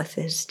him with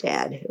his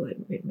dad who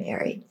had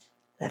remarried,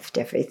 left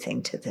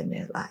everything to the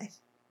new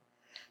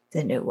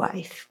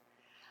wife.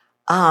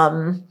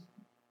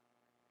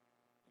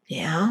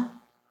 Yeah,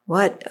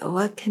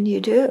 what can you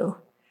do?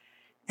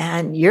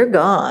 And you're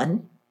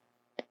gone,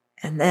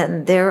 and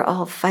then they're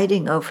all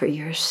fighting over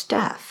your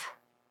stuff,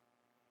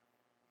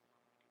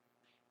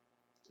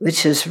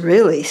 which is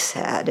really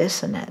sad,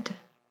 isn't it?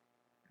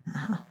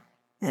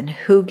 And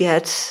who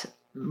gets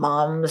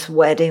mom's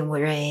wedding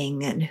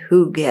ring, and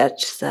who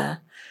gets the,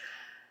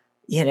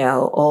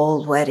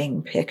 old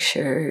wedding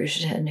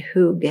pictures, and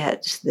who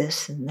gets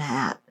this and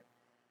that.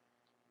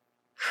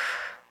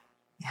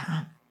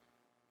 Yeah.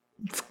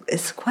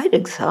 It's quite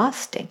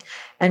exhausting,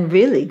 and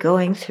really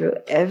going through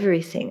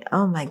everything.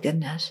 Oh my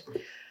goodness.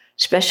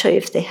 Especially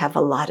if they have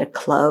a lot of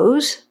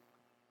clothes.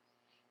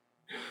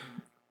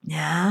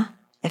 Yeah.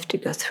 You have to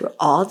go through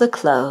all the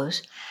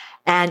clothes.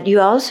 And you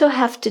also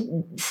have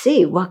to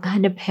see what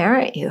kind of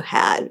parent you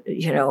had,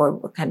 or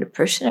what kind of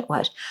person it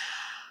was.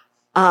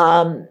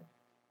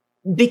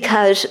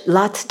 Because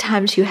lots of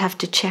times you have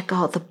to check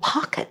all the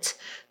pockets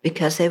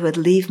because they would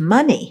leave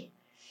money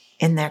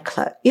in their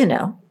clothes,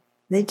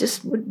 They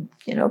just would,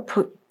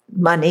 put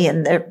money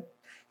in their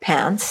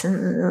pants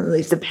and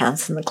leave the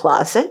pants in the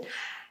closet.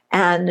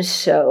 And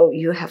so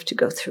you have to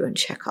go through and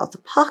check all the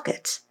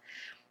pockets.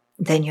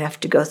 Then you have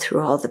to go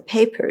through all the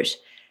papers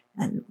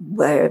and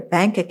where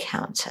bank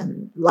accounts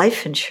and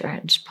life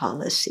insurance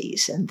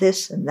policies and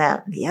this and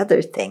that and the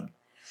other thing.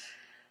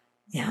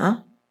 Yeah.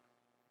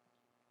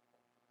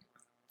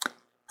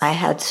 I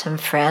had some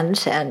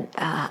friends and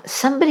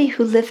somebody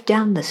who lived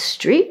down the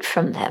street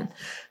from them,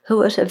 who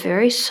was a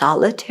very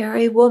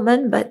solitary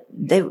woman, but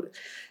they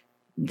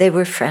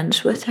were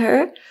friends with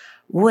her.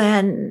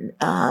 When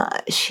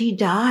she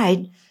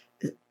died,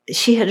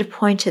 she had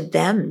appointed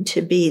them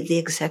to be the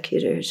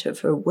executors of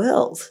her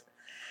wills.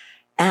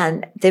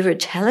 And they were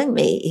telling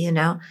me,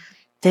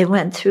 they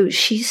went through,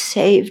 she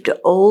saved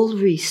old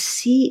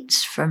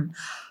receipts from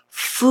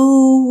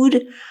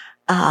food,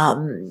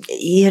 from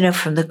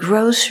the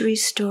grocery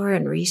store,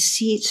 and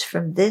receipts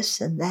from this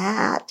and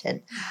that.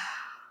 And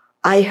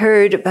I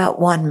heard about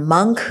one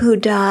monk who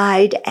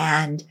died,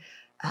 and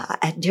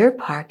at Deer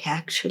Park,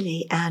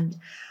 actually, and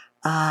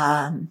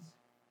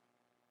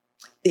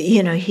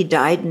he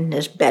died in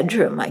his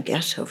bedroom, I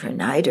guess,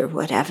 overnight or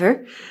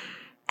whatever.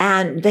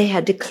 And they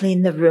had to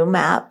clean the room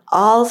out,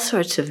 all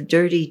sorts of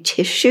dirty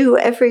tissue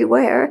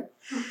everywhere.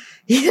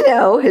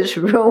 His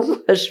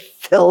room was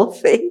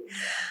filthy.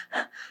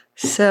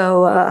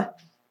 So,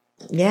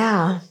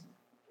 yeah,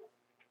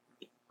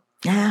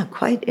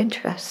 quite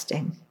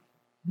interesting.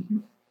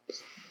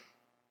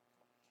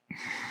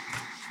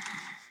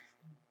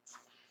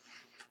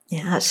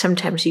 Yeah,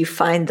 sometimes you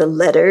find the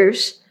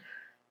letters,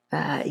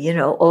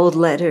 old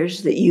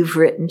letters that you've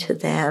written to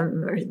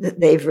them or that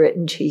they've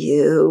written to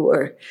you,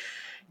 or,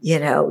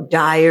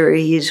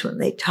 diaries when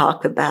they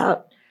talk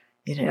about,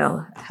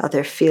 how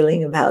they're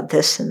feeling about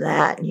this and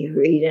that, and you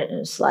read it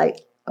and it's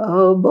like,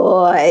 oh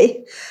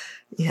boy.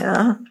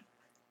 Yeah.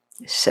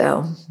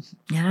 So,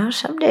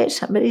 someday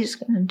somebody's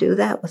going to do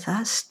that with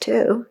us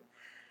too.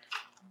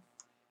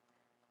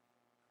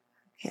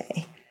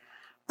 Okay.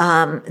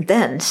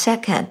 Then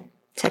second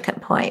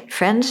point,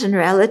 friends and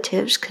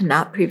relatives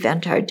cannot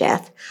prevent our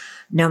death,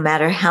 no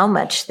matter how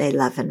much they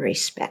love and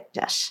respect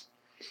us.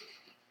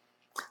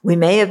 We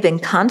may have been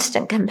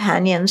constant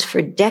companions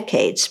for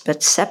decades,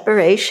 but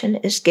separation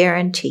is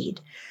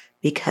guaranteed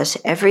because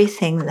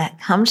everything that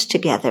comes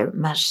together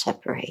must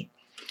separate.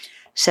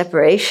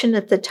 Separation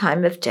at the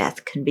time of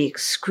death can be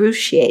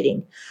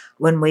excruciating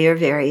when we are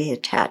very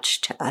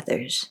attached to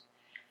others.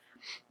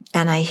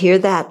 And I hear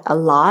that a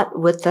lot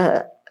with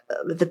the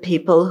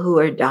people who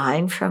are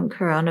dying from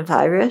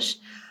coronavirus,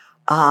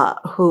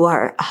 who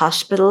are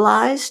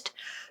hospitalized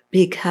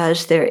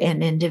because they're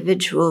in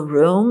individual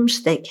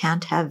rooms. They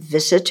can't have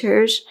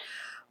visitors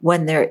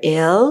when they're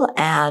ill.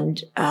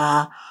 And,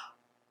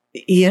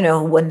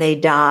 when they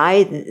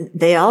die,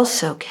 they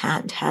also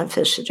can't have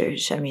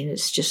visitors. I mean,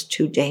 it's just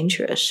too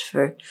dangerous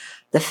for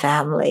the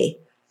family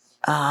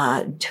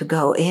to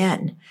go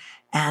in.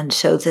 And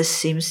so this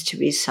seems to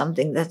be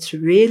something that's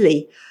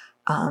really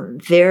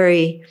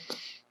very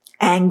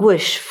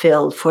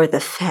anguish-filled for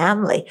the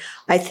family.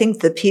 I think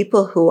the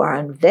people who are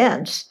on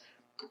vents,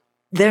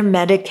 they're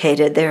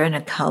medicated, they're in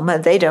a coma,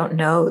 they don't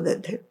know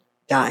that they're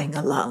dying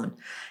alone.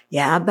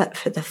 Yeah, but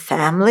for the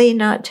family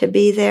not to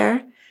be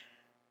there,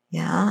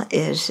 yeah,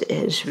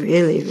 is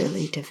really,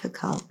 really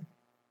difficult.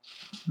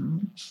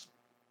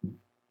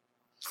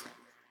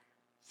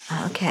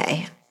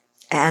 Okay.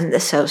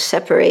 And so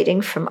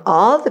separating from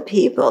all the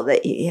people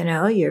that,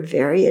 you're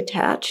very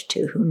attached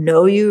to, who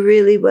know you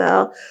really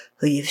well,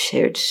 who you've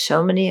shared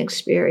so many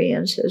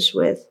experiences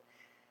with,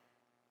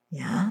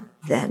 yeah,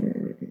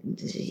 then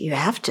you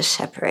have to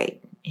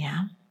separate,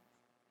 yeah.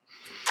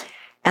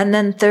 And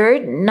then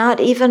third, not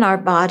even our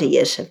body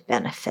is of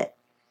benefit.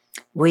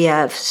 We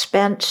have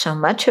spent so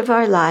much of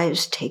our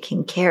lives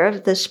taking care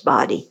of this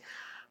body,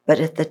 but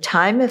at the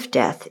time of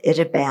death, it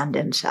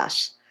abandons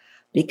us,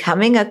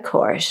 becoming a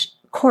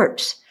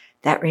corpse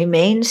that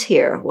remains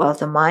here while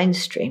the mind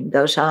stream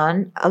goes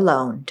on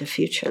alone to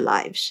future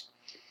lives.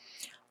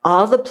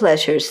 All the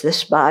pleasures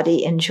this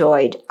body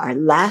enjoyed are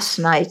last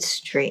night's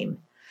dream,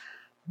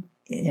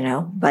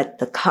 but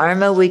the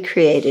karma we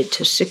created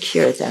to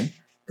secure them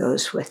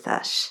goes with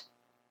us.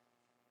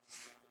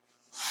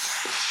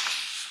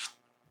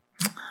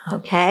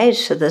 Okay,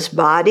 so this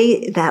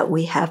body that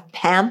we have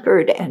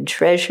pampered and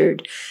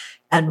treasured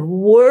and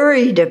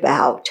worried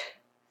about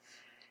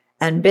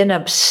and been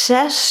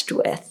obsessed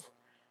with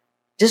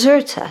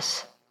deserts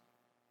us.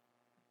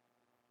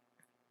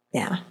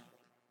 Yeah.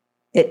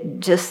 It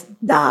just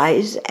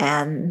dies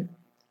and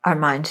our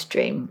mind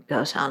stream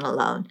goes on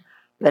alone.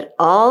 But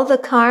all the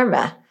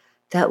karma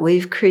that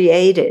we've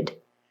created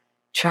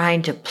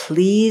trying to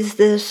please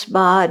this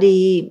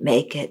body,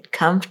 make it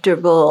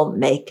comfortable,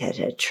 make it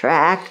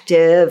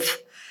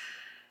attractive,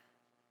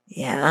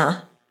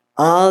 yeah,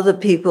 all the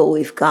people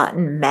we've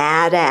gotten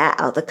mad at,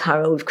 all the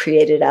karma we've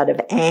created out of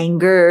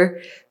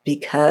anger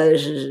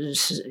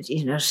because,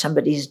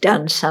 somebody's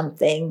done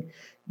something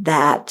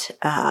that,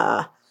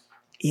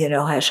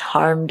 has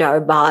harmed our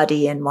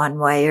body in one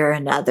way or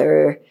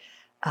another.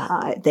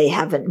 They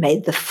haven't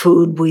made the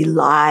food we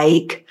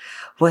like,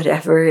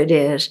 whatever it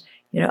is.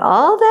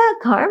 All that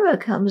karma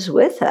comes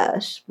with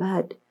us,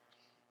 but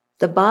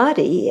the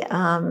body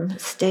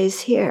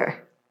stays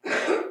here.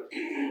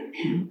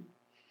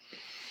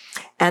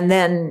 And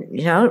then,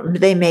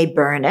 they may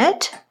burn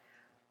it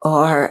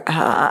or,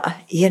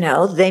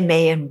 they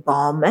may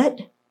embalm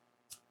it.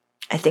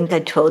 I think I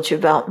told you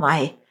about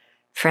my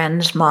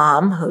friend's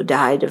mom who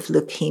died of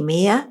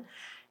leukemia.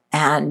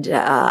 And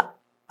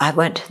I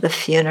went to the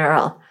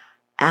funeral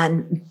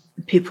and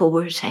people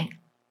were saying,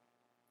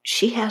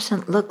 she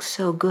hasn't looked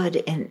so good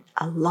in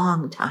a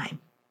long time.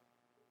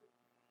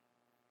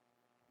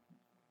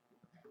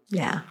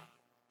 Yeah.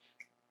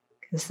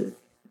 Because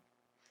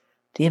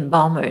the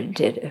embalmer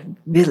did a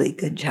really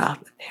good job,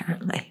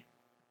 apparently.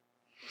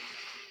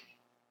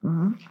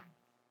 Mm-hmm.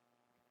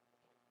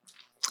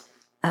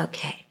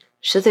 Okay.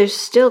 So there's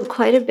still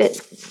quite a bit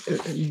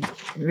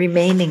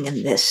remaining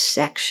in this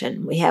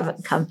section. We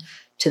haven't come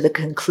to the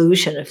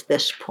conclusion of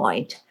this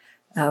point.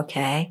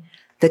 Okay.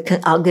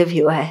 I'll give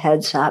you a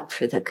heads up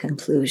for the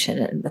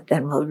conclusion, but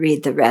then we'll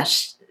read the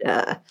rest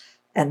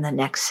in the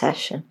next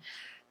session.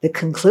 The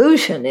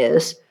conclusion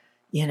is,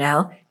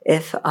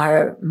 if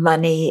our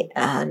money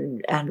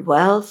and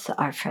wealth,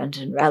 our friends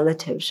and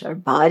relatives, our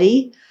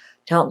body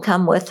don't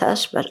come with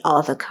us, but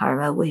all the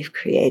karma we've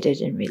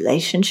created in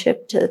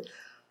relationship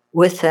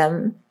with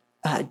them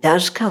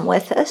does come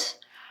with us,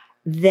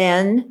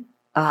 then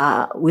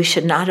we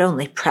should not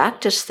only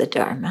practice the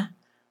Dharma,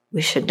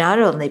 we should not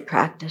only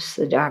practice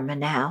the Dharma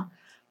now,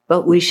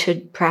 but we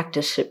should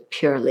practice it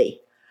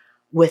purely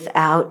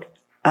without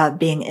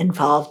being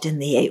involved in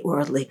the 8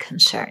 worldly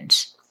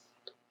concerns.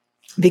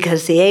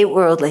 Because the 8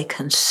 worldly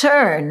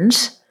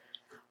concerns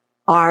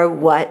are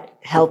what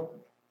help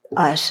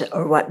us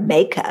or what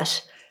make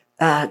us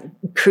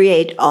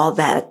create all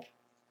that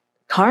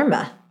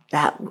karma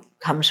that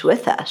comes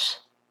with us.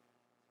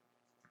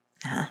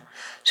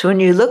 So when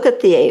you look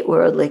at the 8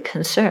 worldly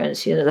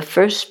concerns, the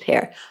first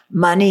pair,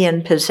 money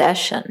and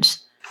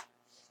possessions,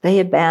 they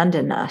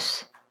abandon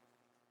us.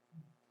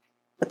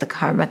 But the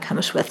karma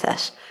comes with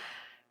us.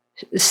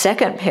 The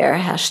second pair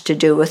has to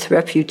do with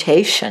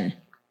reputation.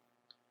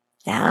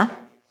 Yeah?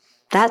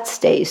 That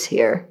stays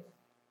here.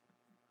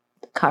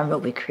 The karma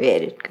we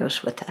created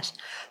goes with us.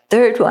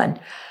 Third one,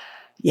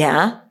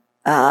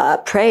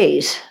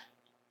 praise,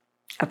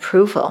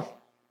 approval.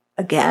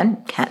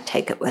 Again, can't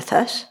take it with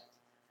us,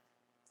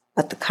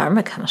 but the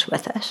karma comes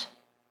with us.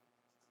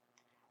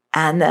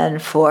 And then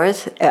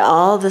fourth,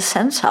 all the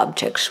sense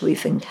objects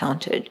we've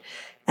encountered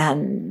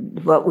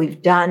and what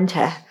we've done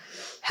to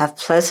have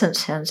pleasant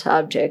sense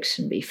objects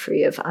and be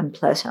free of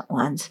unpleasant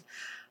ones.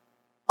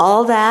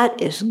 All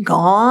that is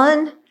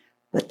gone,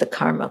 but the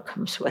karma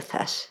comes with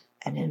us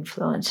and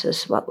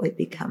influences what we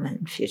become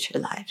in future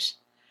lives.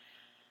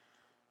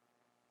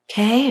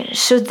 Okay,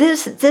 so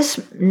this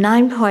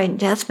 9-point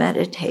death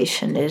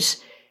meditation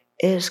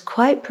is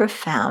quite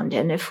profound,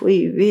 and if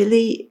we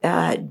really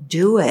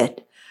do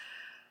it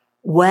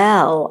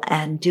well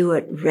and do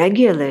it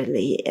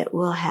regularly, it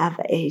will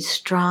have a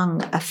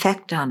strong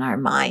effect on our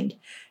mind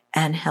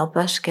and help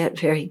us get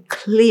very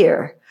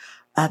clear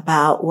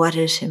about what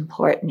is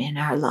important in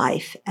our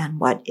life and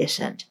what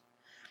isn't.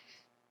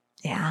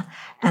 Yeah,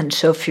 and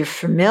so if you're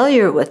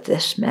familiar with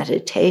this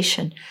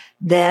meditation,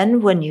 then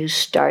when you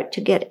start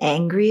to get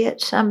angry at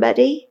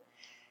somebody,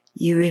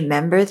 you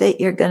remember that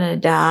you're going to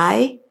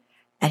die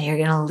and you're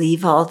going to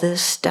leave all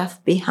this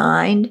stuff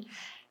behind,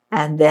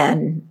 and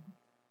then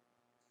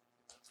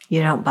you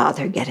don't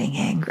bother getting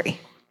angry.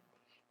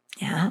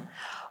 Yeah.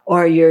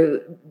 Or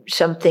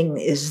something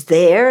is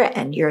there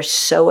and you're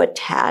so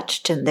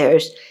attached, and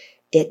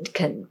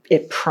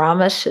it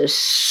promises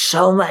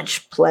so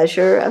much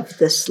pleasure of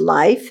this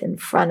life in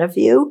front of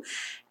you,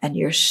 and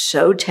you're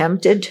so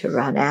tempted to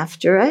run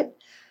after it.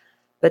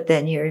 But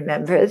then you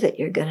remember that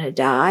you're going to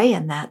die,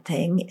 and that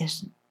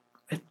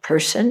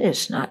person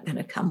is not going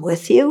to come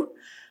with you,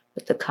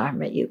 but the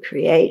karma you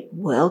create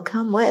will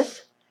come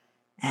with,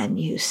 and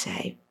you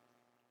say,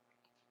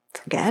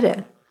 forget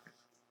it.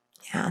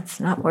 Yeah, it's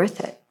not worth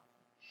it.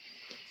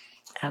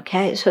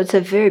 Okay, so it's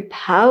a very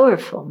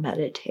powerful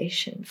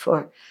meditation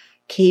for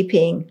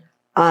keeping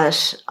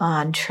us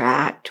on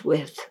track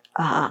with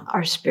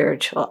our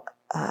spiritual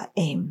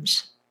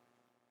aims.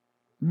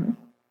 Mm-hmm.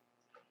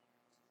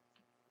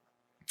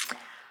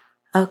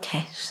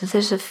 Okay, so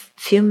there's a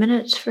few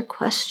minutes for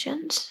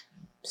questions.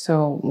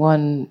 So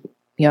one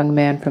young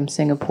man from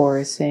Singapore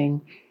is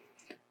saying,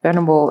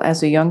 Venerable,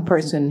 as a young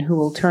person who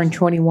will turn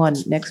 21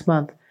 next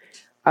month,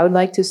 I would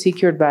like to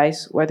seek your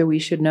advice whether we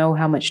should know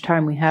how much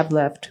time we have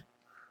left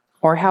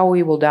or how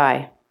we will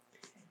die.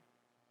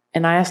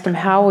 And I asked him,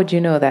 how would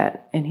you know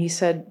that? And he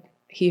said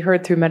he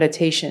heard through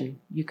meditation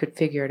you could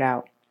figure it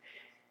out.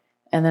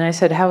 And then I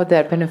said, how would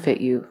that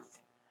benefit you?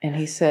 And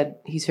he said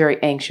he's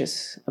very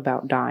anxious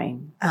about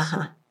dying.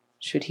 Uh-huh. So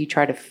should he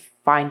try to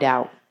find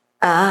out?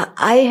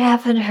 I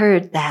haven't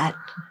heard that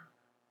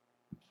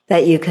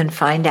you can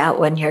find out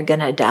when you're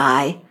going to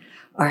die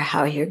or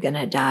how you're going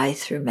to die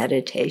through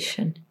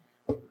meditation.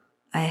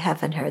 I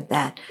haven't heard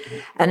that.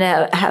 And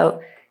how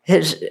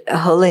His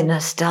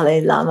Holiness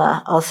Dalai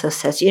Lama also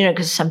says,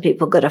 because some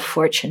people go to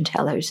fortune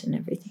tellers and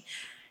everything.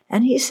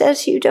 And he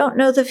says, you don't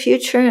know the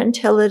future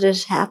until it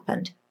has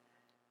happened.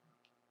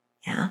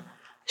 Yeah.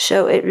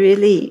 So it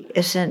really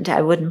isn't,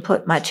 I wouldn't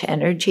put much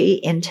energy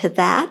into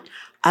that.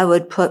 I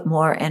would put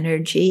more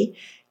energy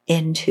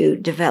into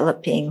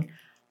developing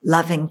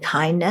loving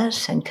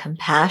kindness and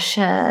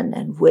compassion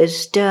and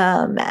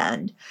wisdom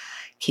and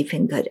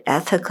keeping good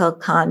ethical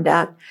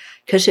conduct.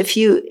 Because if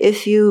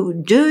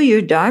you do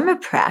your Dharma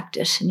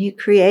practice and you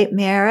create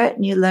merit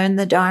and you learn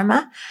the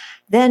Dharma,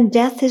 then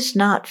death is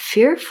not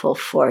fearful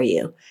for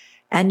you.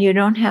 And you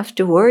don't have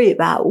to worry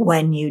about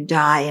when you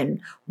die and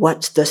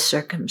what the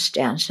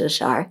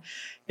circumstances are,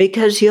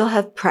 because you'll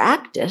have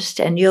practiced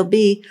and you'll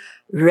be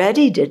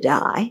ready to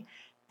die,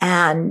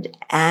 and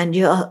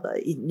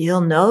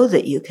you'll know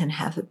that you can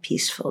have a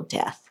peaceful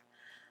death.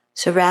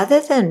 So rather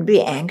than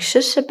be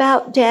anxious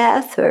about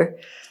death or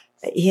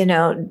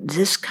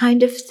this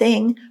kind of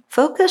thing,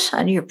 focus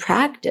on your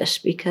practice,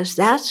 because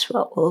that's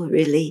what will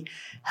really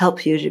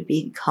help you to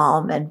be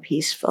calm and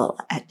peaceful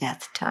at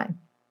death time.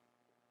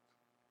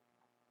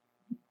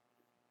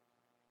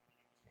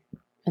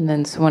 And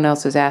then someone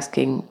else is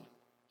asking,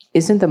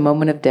 isn't the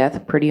moment of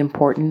death pretty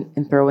important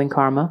in throwing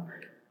karma?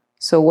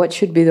 So what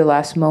should be the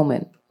last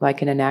moment,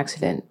 like in an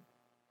accident?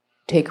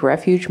 Take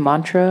refuge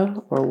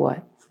mantra or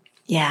what?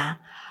 Yeah,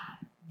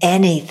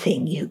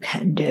 anything you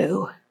can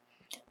do.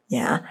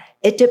 Yeah,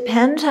 it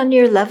depends on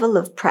your level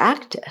of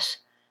practice.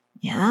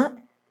 Yeah,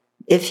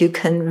 if you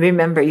can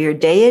remember your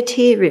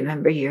deity,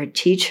 remember your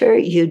teacher,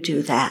 you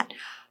do that.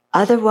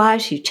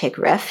 Otherwise, you take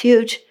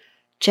refuge,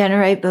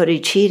 generate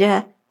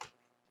bodhicitta,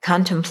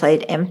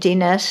 contemplate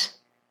emptiness.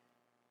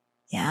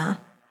 Yeah.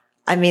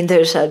 I mean,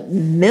 there's a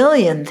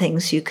million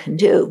things you can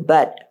do,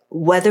 but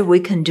whether we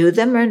can do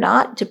them or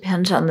not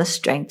depends on the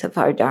strength of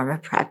our Dharma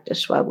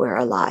practice while we're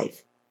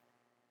alive.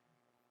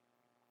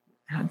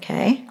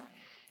 Okay?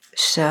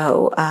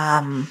 So,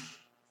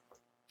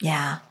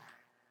 yeah.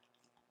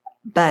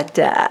 But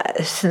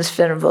since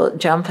Venerable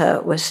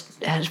Jampa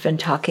has been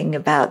talking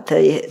about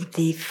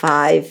the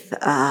five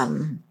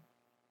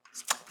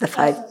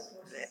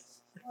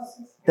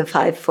the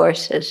five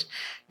forces.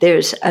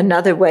 There's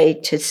another way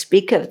to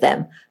speak of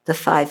them, the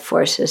five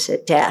forces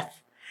at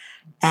death.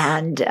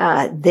 And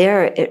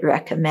there it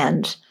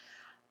recommends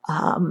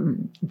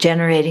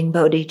generating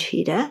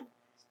bodhicitta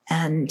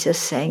and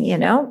just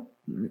saying,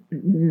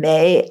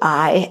 may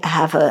I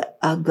have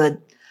a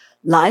good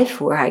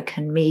life where I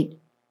can meet,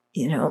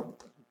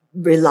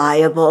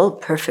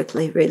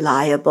 perfectly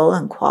reliable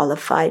and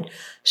qualified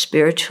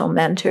spiritual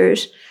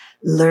mentors,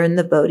 learn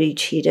the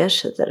bodhicitta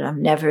so that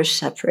I'm never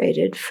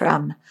separated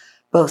from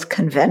both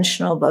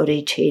conventional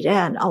bodhicitta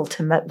and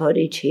ultimate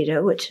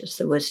bodhicitta, which is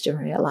the wisdom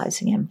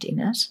realizing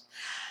emptiness.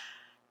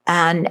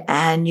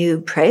 And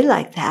you pray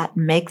like that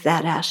and make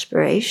that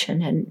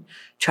aspiration and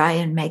try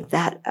and make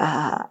that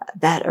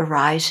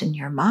arise in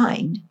your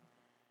mind.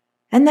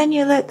 And then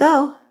you let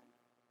go.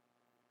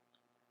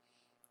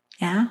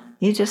 Yeah,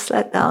 you just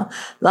let go.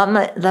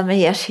 Lama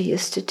Yeshe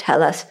used to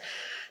tell us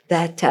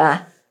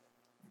that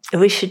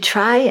we should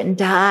try and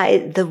die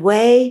the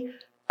way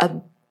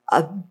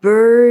a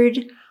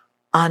bird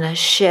on a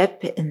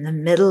ship in the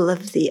middle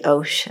of the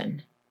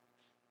ocean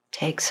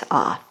takes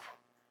off.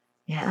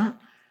 Yeah?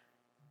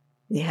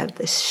 You have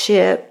this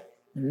ship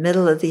in the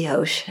middle of the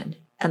ocean,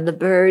 and the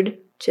bird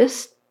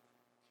just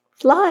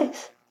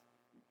flies.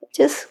 It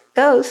just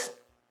goes.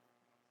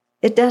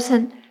 It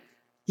doesn't,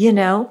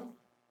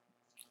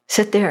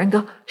 sit there and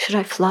go, should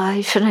I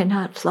fly? Should I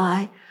not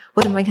fly?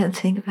 What am I going to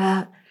think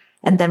about?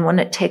 And then when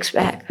it takes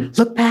back,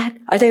 look back.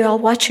 Are they all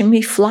watching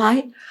me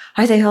fly?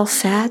 Are they all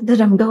sad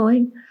that I'm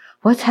going?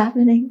 What's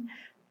happening?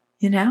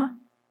 No,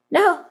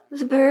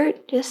 the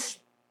bird just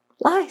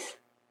flies.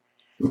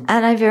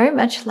 And I very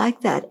much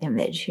like that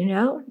image,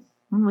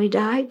 when we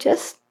die,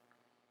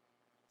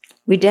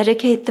 we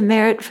dedicate the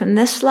merit from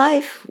this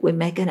life. We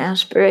make an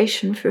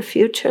aspiration for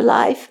future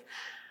life.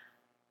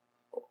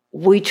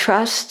 We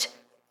trust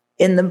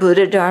in the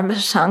Buddha, Dharma,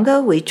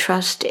 Sangha. We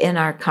trust in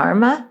our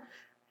karma,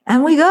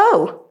 and we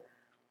go.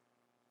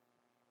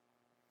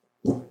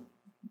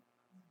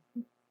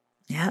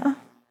 Yeah.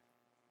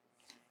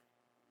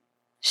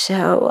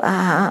 So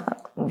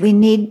we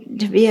need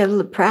to be able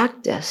to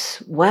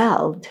practice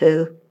well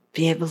to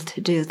be able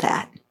to do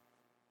that.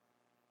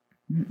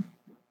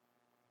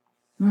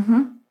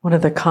 Mm-hmm. One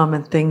of the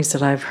common things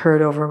that I've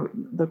heard over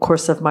the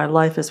course of my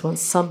life is when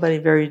somebody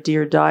very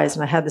dear dies,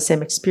 and I had the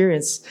same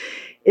experience,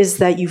 is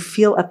that you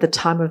feel at the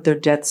time of their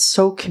death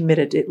so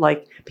committed. It,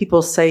 like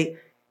people say,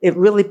 it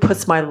really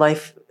puts my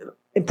life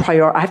in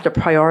I have to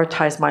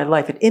prioritize my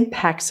life. It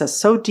impacts us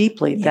so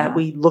deeply that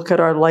we look at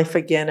our life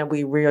again and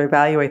we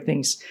reevaluate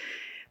things.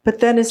 But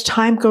then as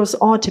time goes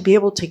on, to be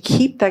able to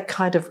keep that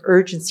kind of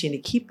urgency and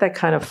to keep that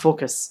kind of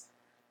focus.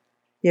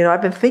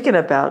 I've been thinking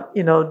about,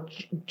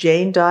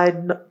 Jane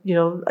died,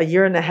 a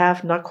year and a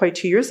half, not quite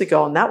 2 years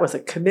ago. And that was a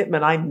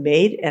commitment I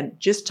made. And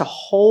just to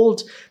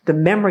hold the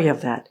memory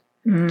of that,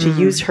 to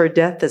use her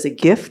death as a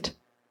gift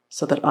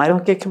so that I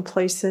don't get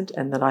complacent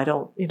and that I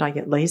don't, I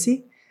get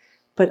lazy.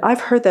 But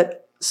I've heard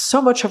that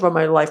so much over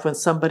my life when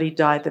somebody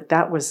died,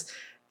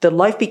 the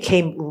life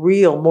became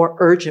real, more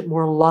urgent,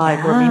 more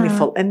alive, more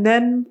meaningful. And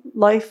then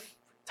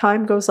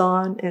time goes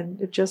on and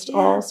it just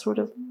all sort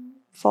of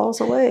falls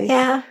away.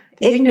 Yeah.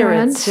 The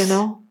ignorance,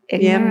 the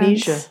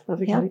amnesia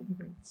of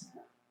ignorance.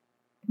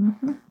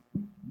 Mm-hmm.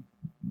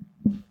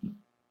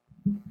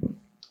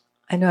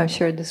 I know I've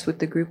shared this with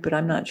the group, but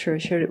I'm not sure I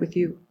shared it with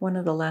you. One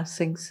of the last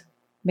things,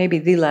 maybe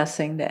the last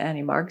thing that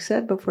Annie Marg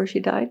said before she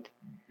died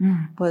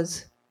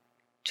was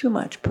too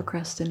much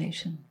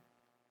procrastination.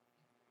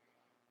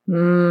 It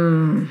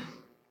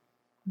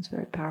was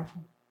very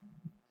powerful.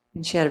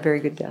 And she had a very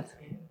good death.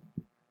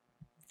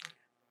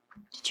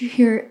 Did you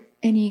hear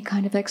any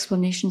kind of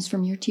explanations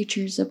from your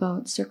teachers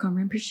about Serkon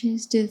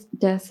Rinpoche's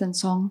death and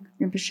Song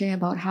Rinpoche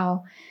about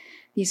how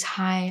these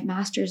high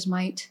masters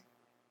might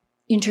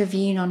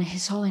intervene on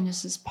His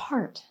Holiness's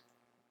part?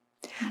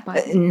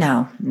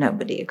 No,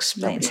 nobody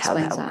explains how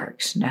that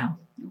works. No.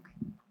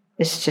 Okay.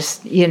 It's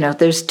just,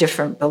 there's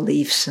different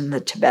beliefs in the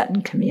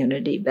Tibetan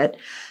community, but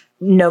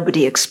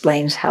nobody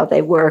explains how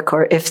they work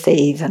or if they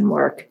even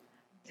work.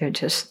 They're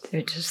just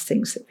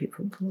things that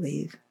people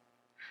believe.